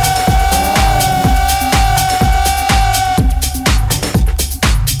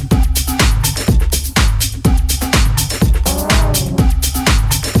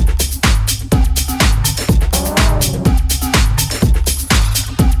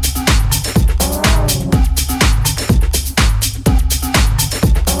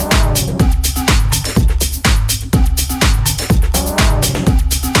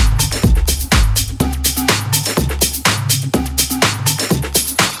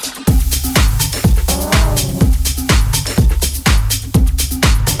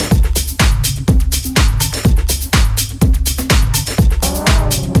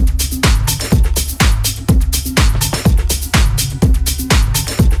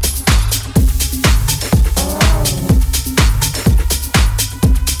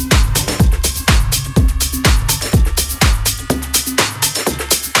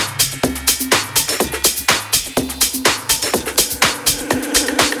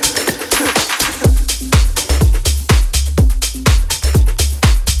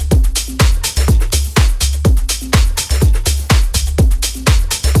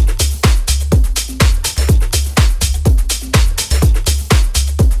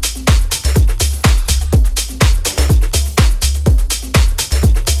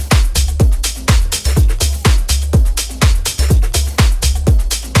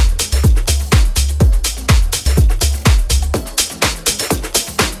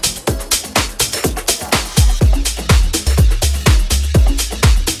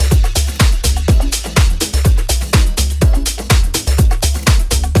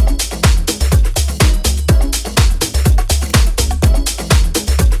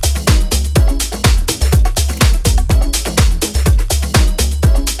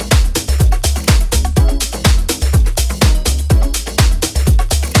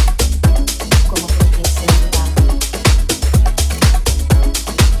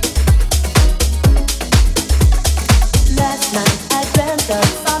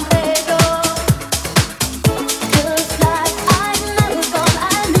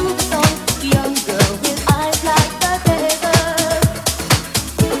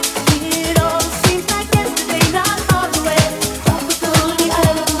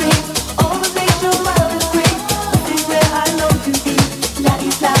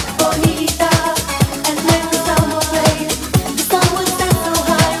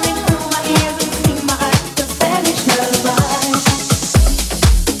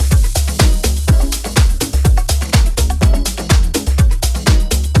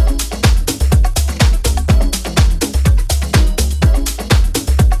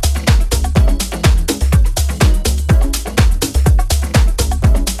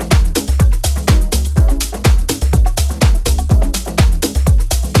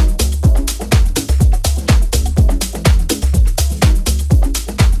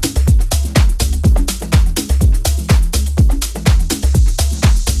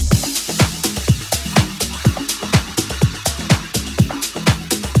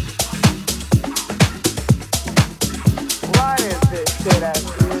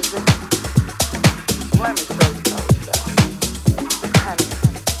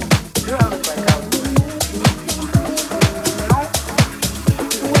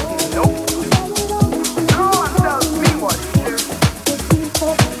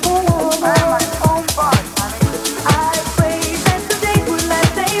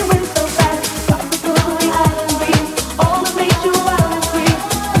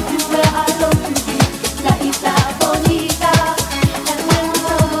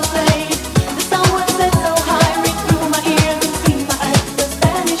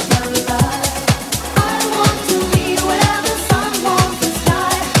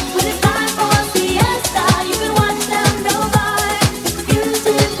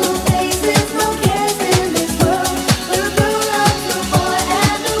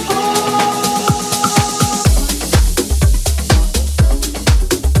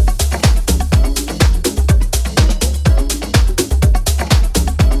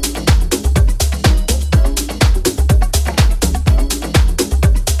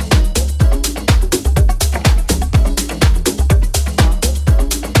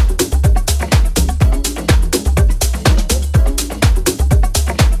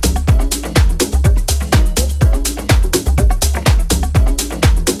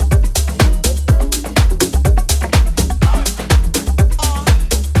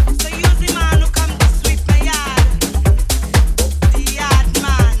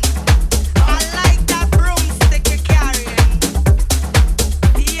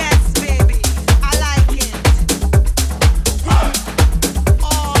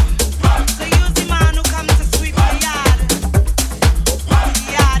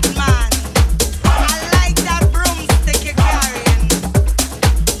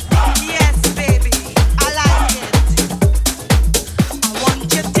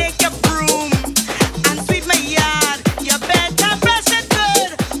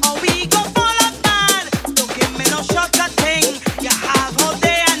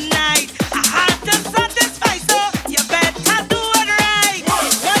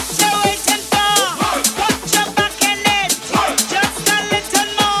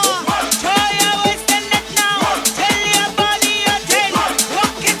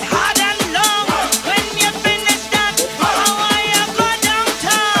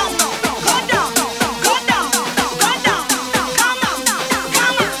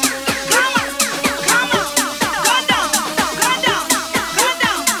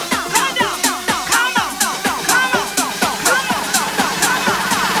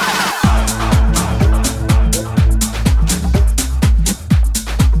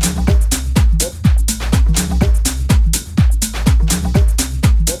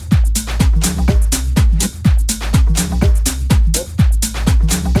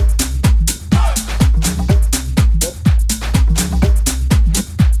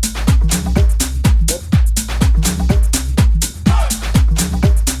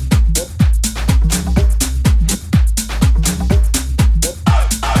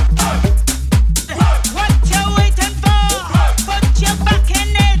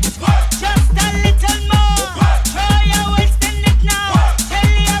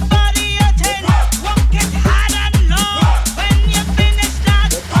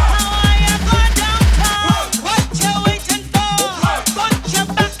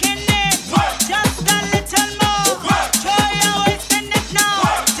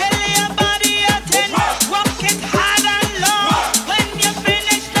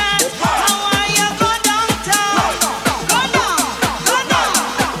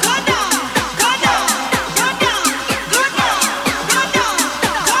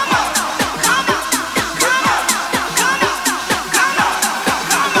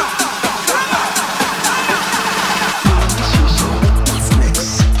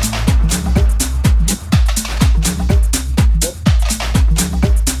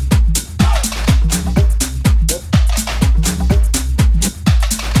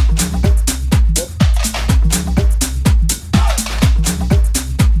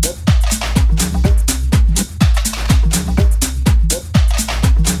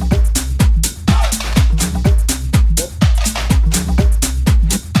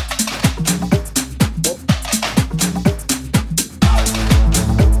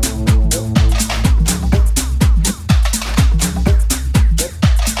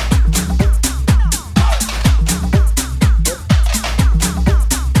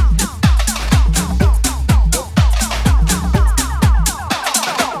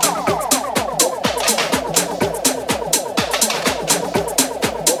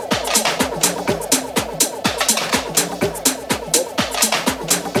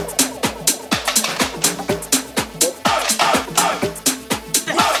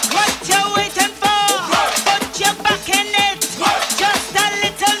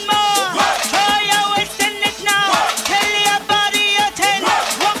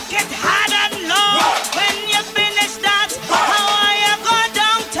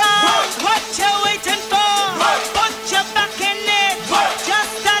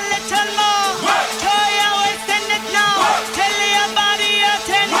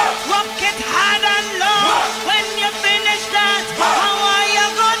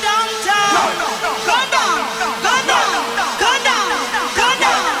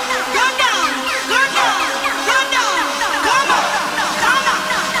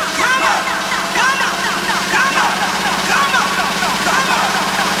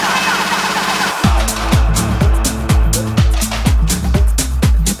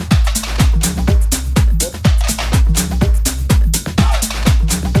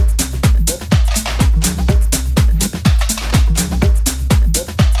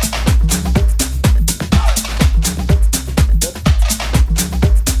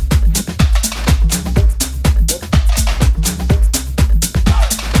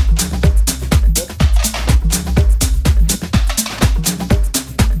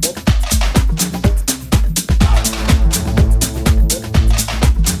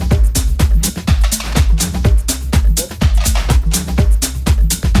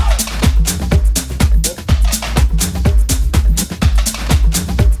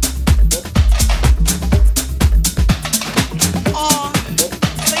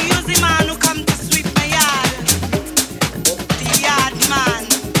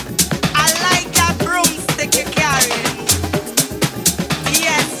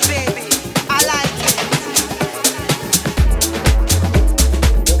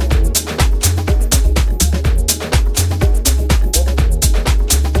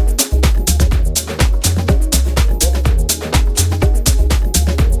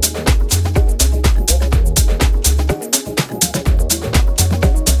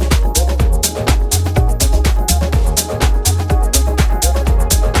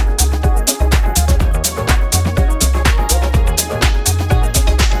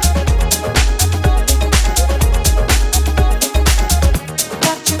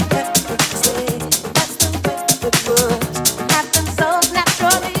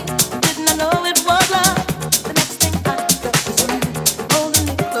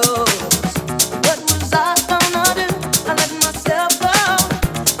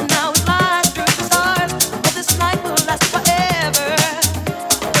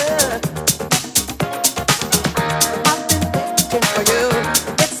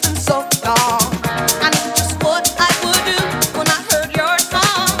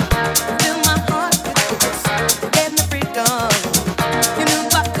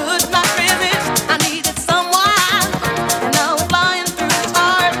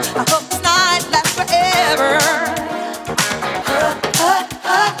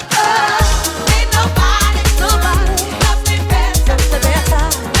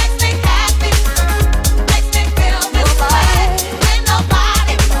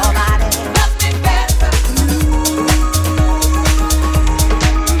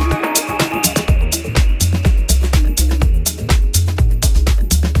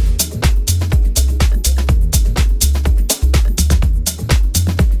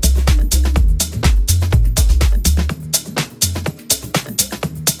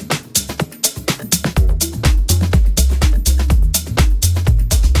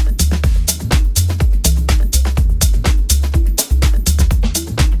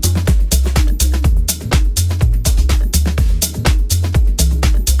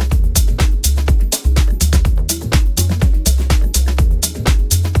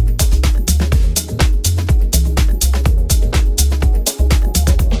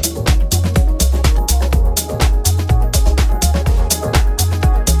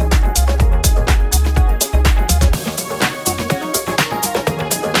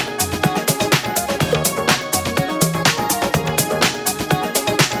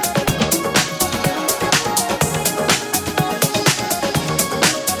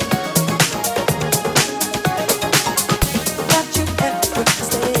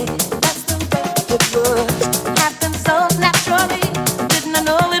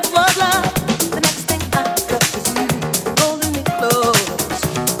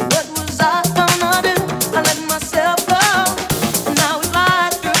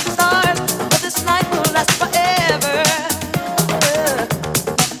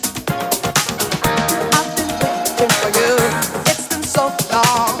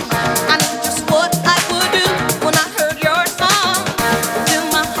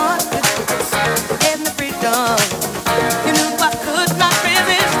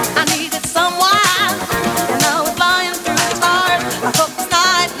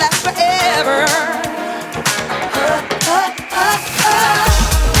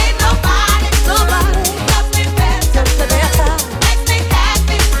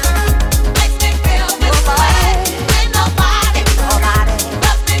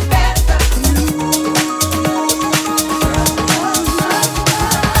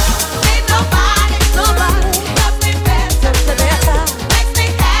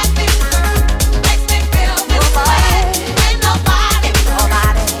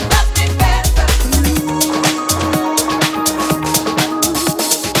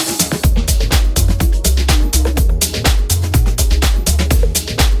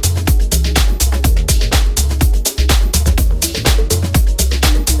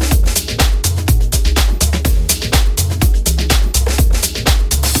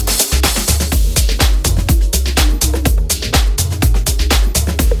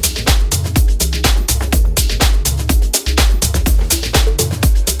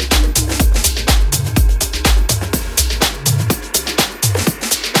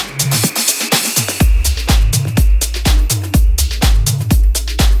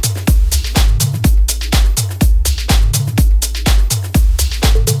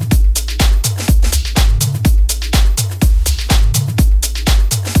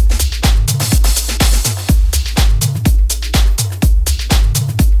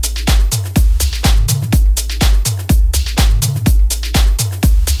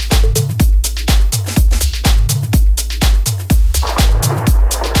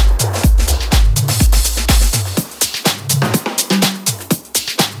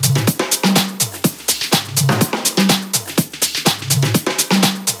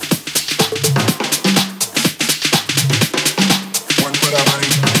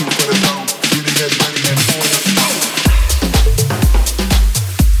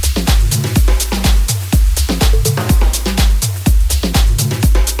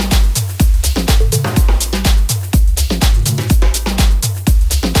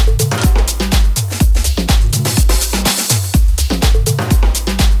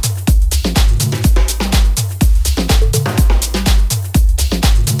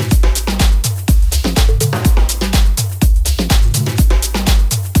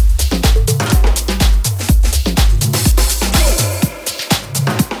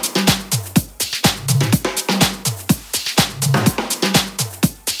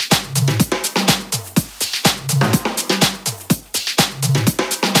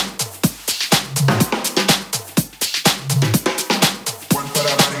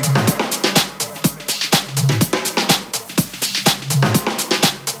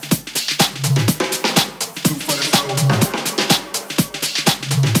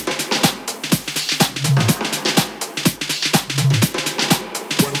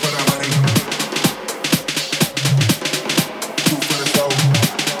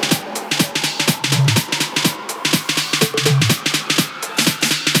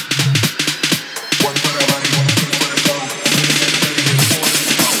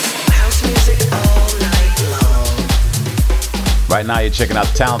 Right now, you're checking out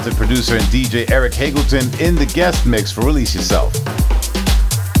talented producer and DJ Eric Hagelton in the guest mix for Release Yourself.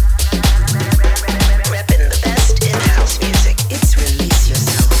 Repping the best in house music. It's Release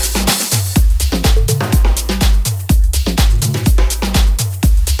Yourself.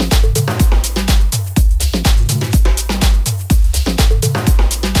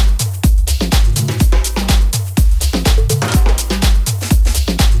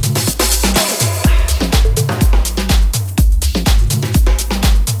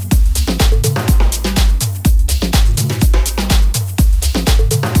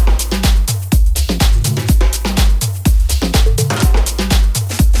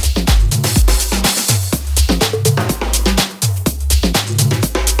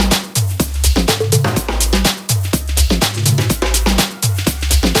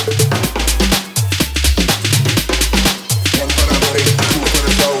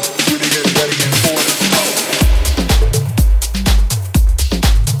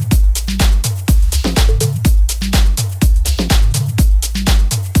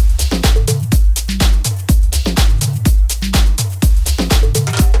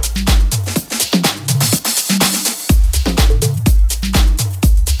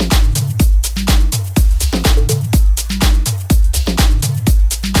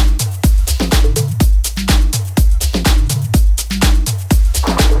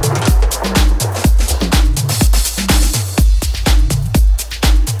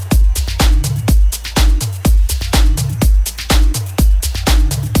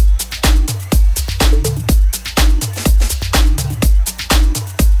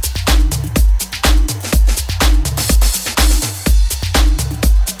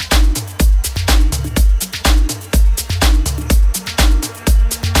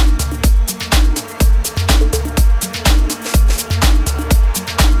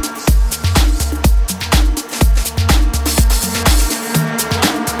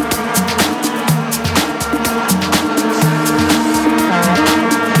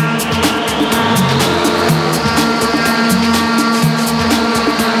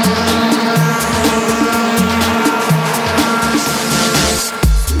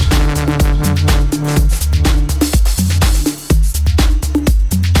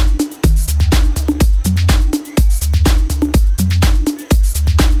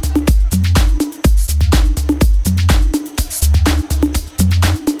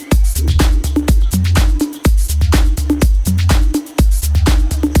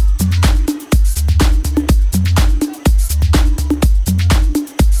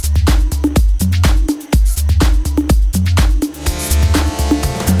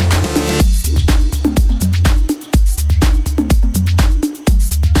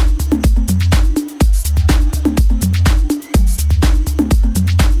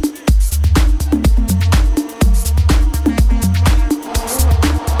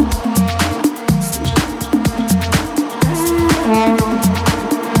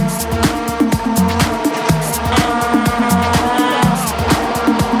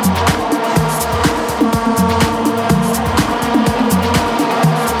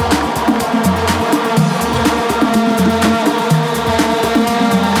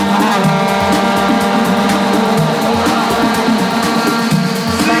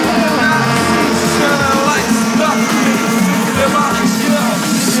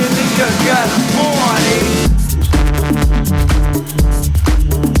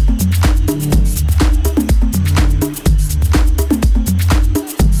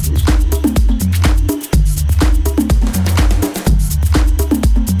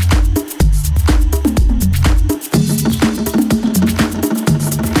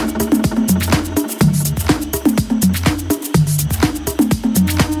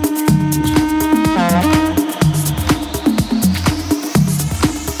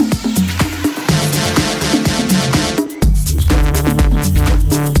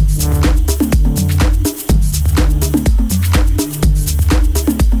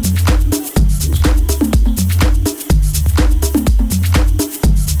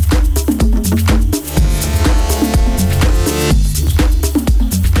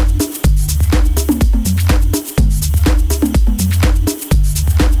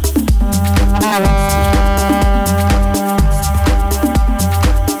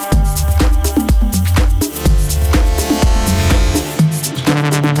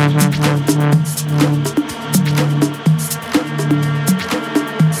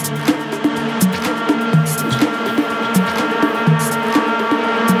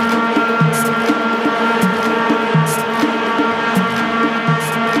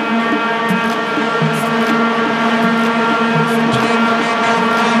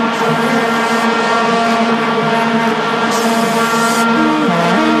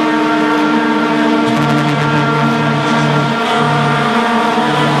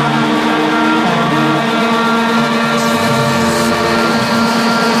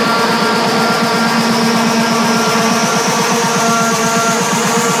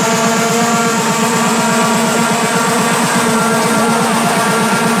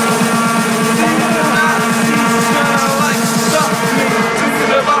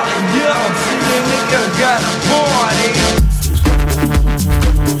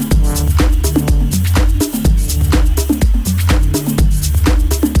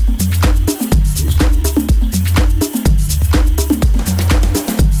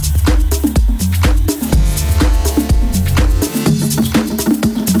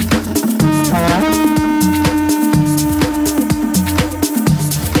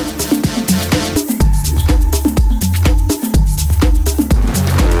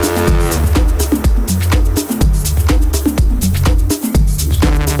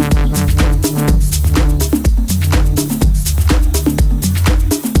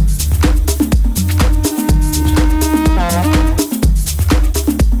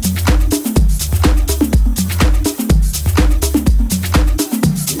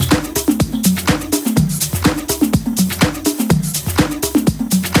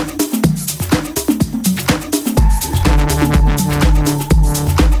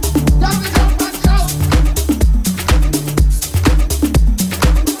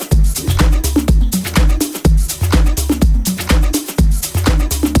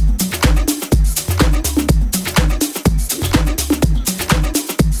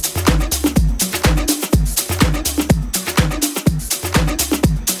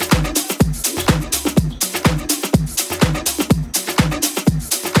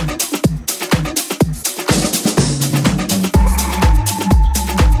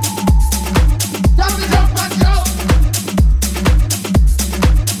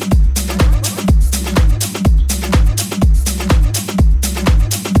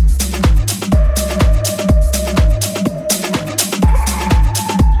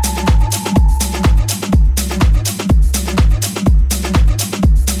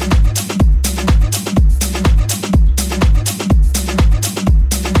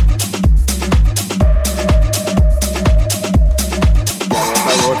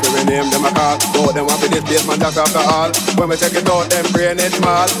 But them want to this bass man jack after all. When we check it out, them brain it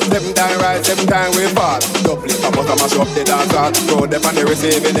small. 7 times rise, 7 times we fall. Double it, I must have mash up the dance hall. Throw them on the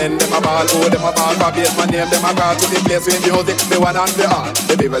receiving end, them a ball. Oh, them a ball for bass man name, them a call to the place with music. The one and the all.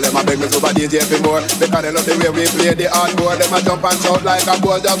 The people them a beg me super DJ for more. Because they love the way we play the hardcore. Them a jump and shout like a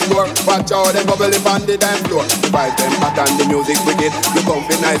goal just score. Watch out, them bubble up on the dance floor. The vibe them hot and the music wicked. You come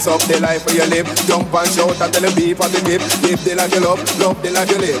be nice up the life where you live. Jump and shout and tell them be positive. Live the life you love the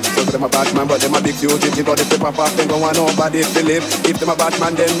life you live. So them a bad man, but them a big fugitive. But if they pop off, them don't want nobody to live. If them a bad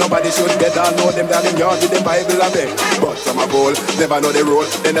man, then nobody should get all know them that in yard with them Bible a beg. But some a goal, never know the rule.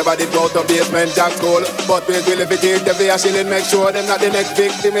 They never did go to basement jack school. But we will if it is the way a shilling. Make sure them not the next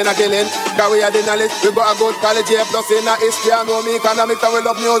victim in a killing. Cause we are the knowledge. We got a good college here plus in a history and know me economics and we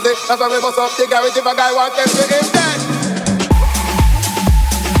love music. That's why we bust up the garage if a guy wants them to him dead.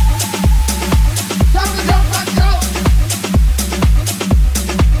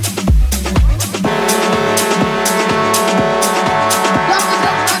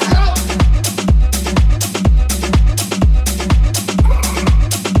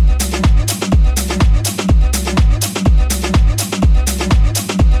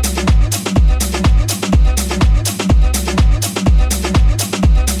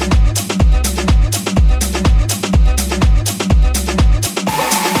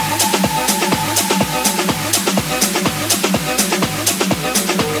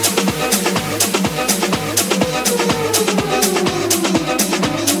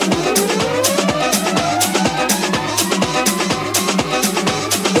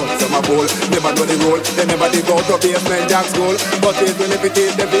 Never know the rule, they never did go to basement jack school. But it will if it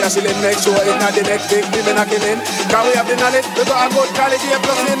is, they be a shilling. Make sure it's not the next victim in a killing. Cause we have the knowledge, we got a good college here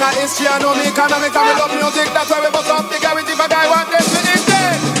plus in a history and know me economics and we love music. That's why we bust up the garage if a guy want them to him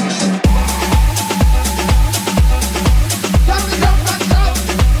dead.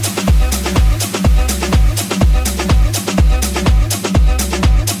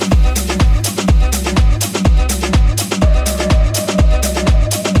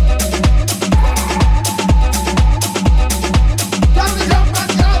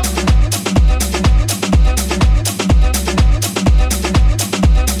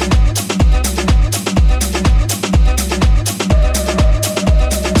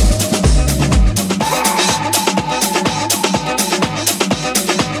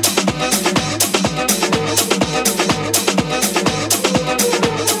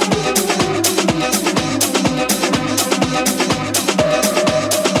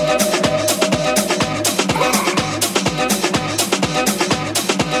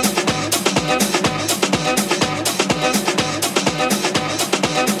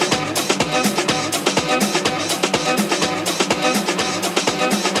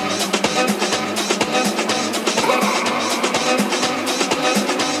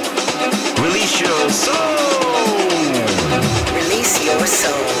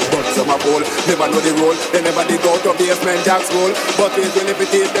 Never know the rule, they never did go to basement jack school. But we will if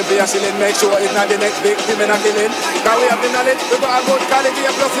it is, they be a shilling. Make sure it's not the next victim in a killing. Cause we have the knowledge, we got a good college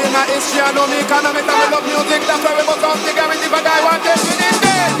here plus in a history and know me economics and we love music. That's why we bust up the garage if a guy wants them to him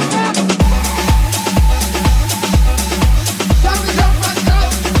dead.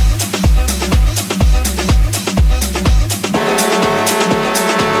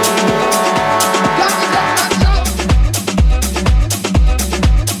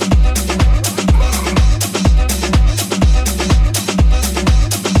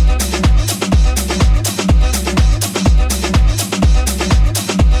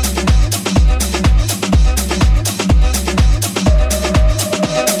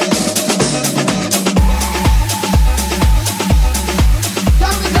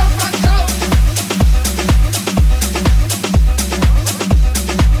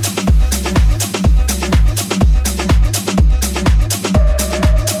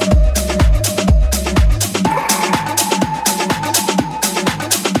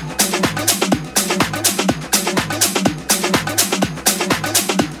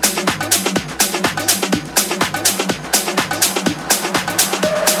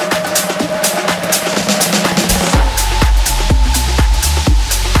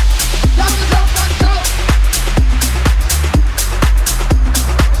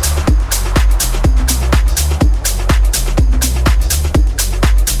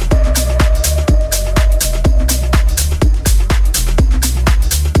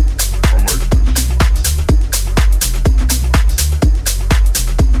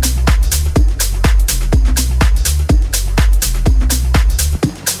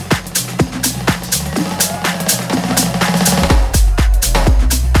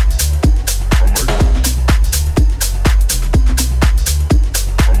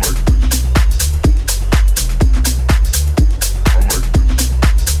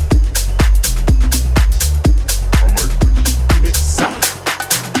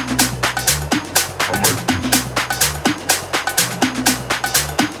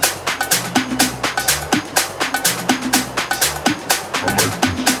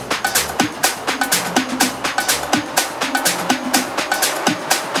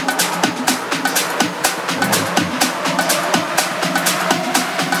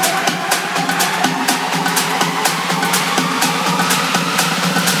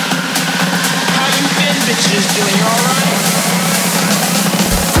 doing? You're all right?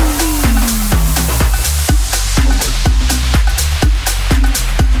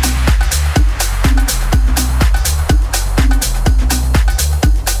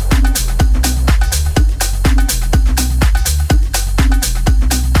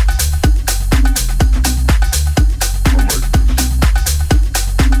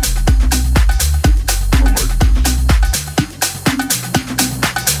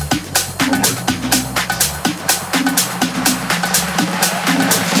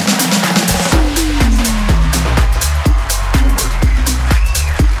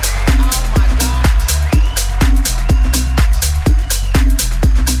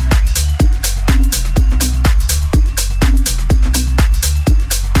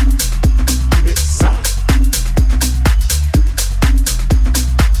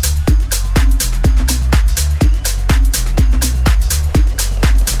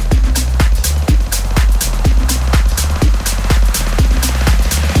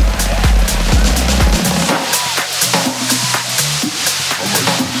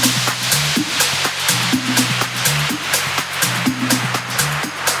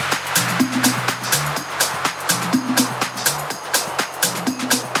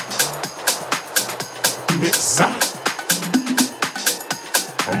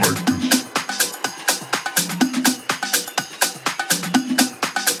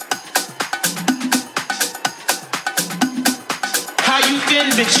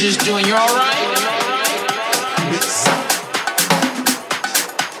 Bitches doing, you're all right?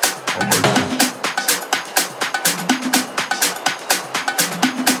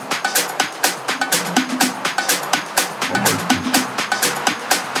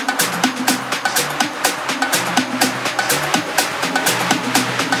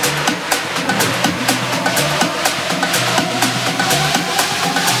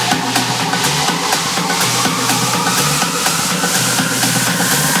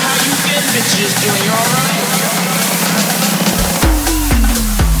 Bitches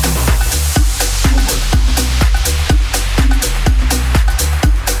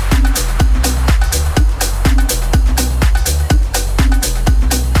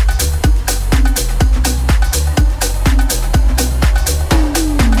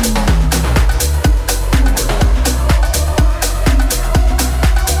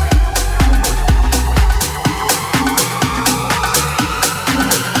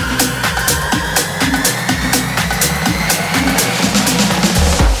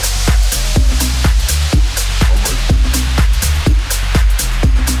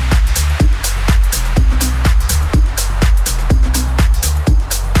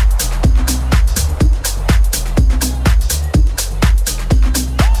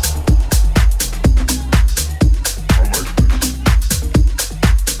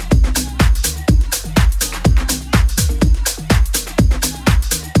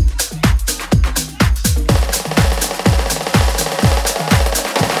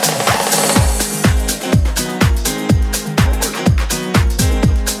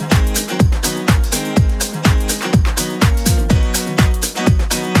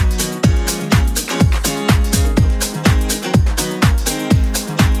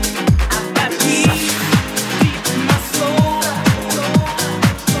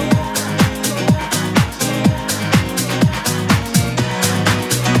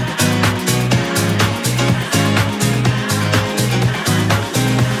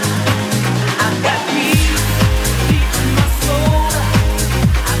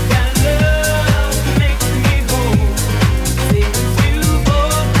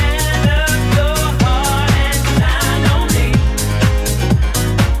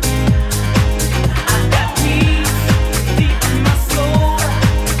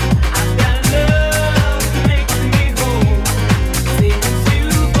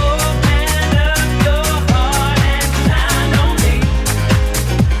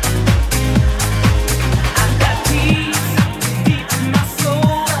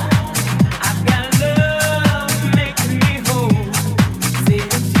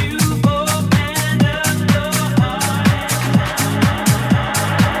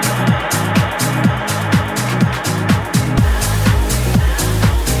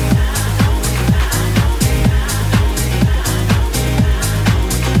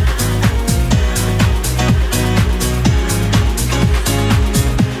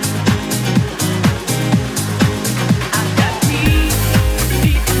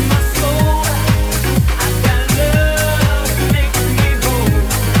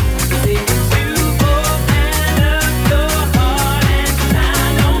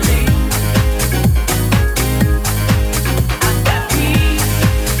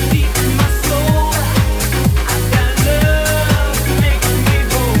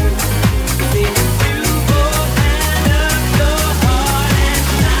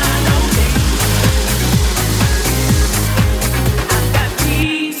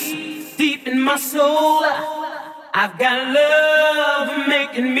my soul. I've got love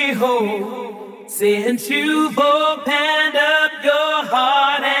making me whole. Since you've opened up your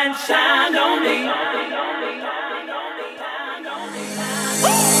heart and shined on me.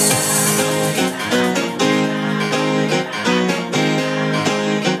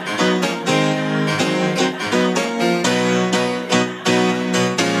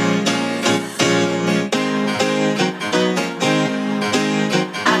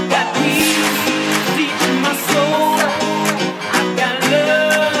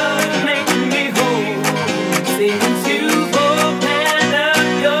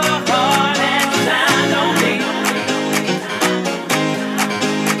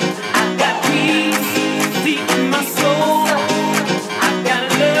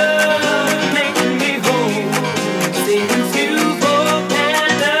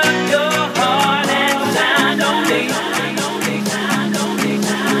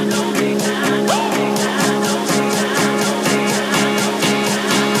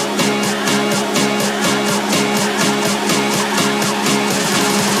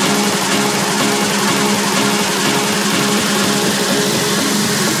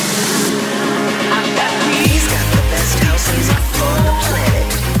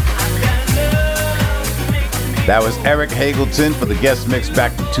 That was Eric Hagelton for the guest mix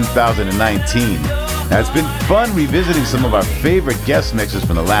back from 2019. Now, it's been fun revisiting some of our favorite guest mixes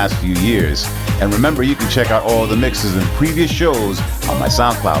from the last few years. And remember, you can check out all the mixes and previous shows on my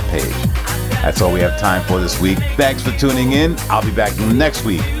SoundCloud page. That's all we have time for this week. Thanks for tuning in. I'll be back next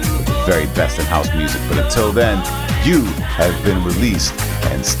week with the very best in house music. But until then, you have been released.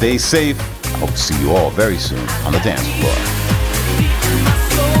 And stay safe. I hope to see you all very soon on the dance floor.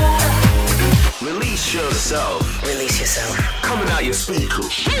 Release yourself. Release yourself. Coming out your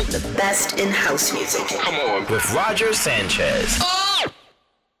speakers. The best in house music. Come on. With Roger Sanchez.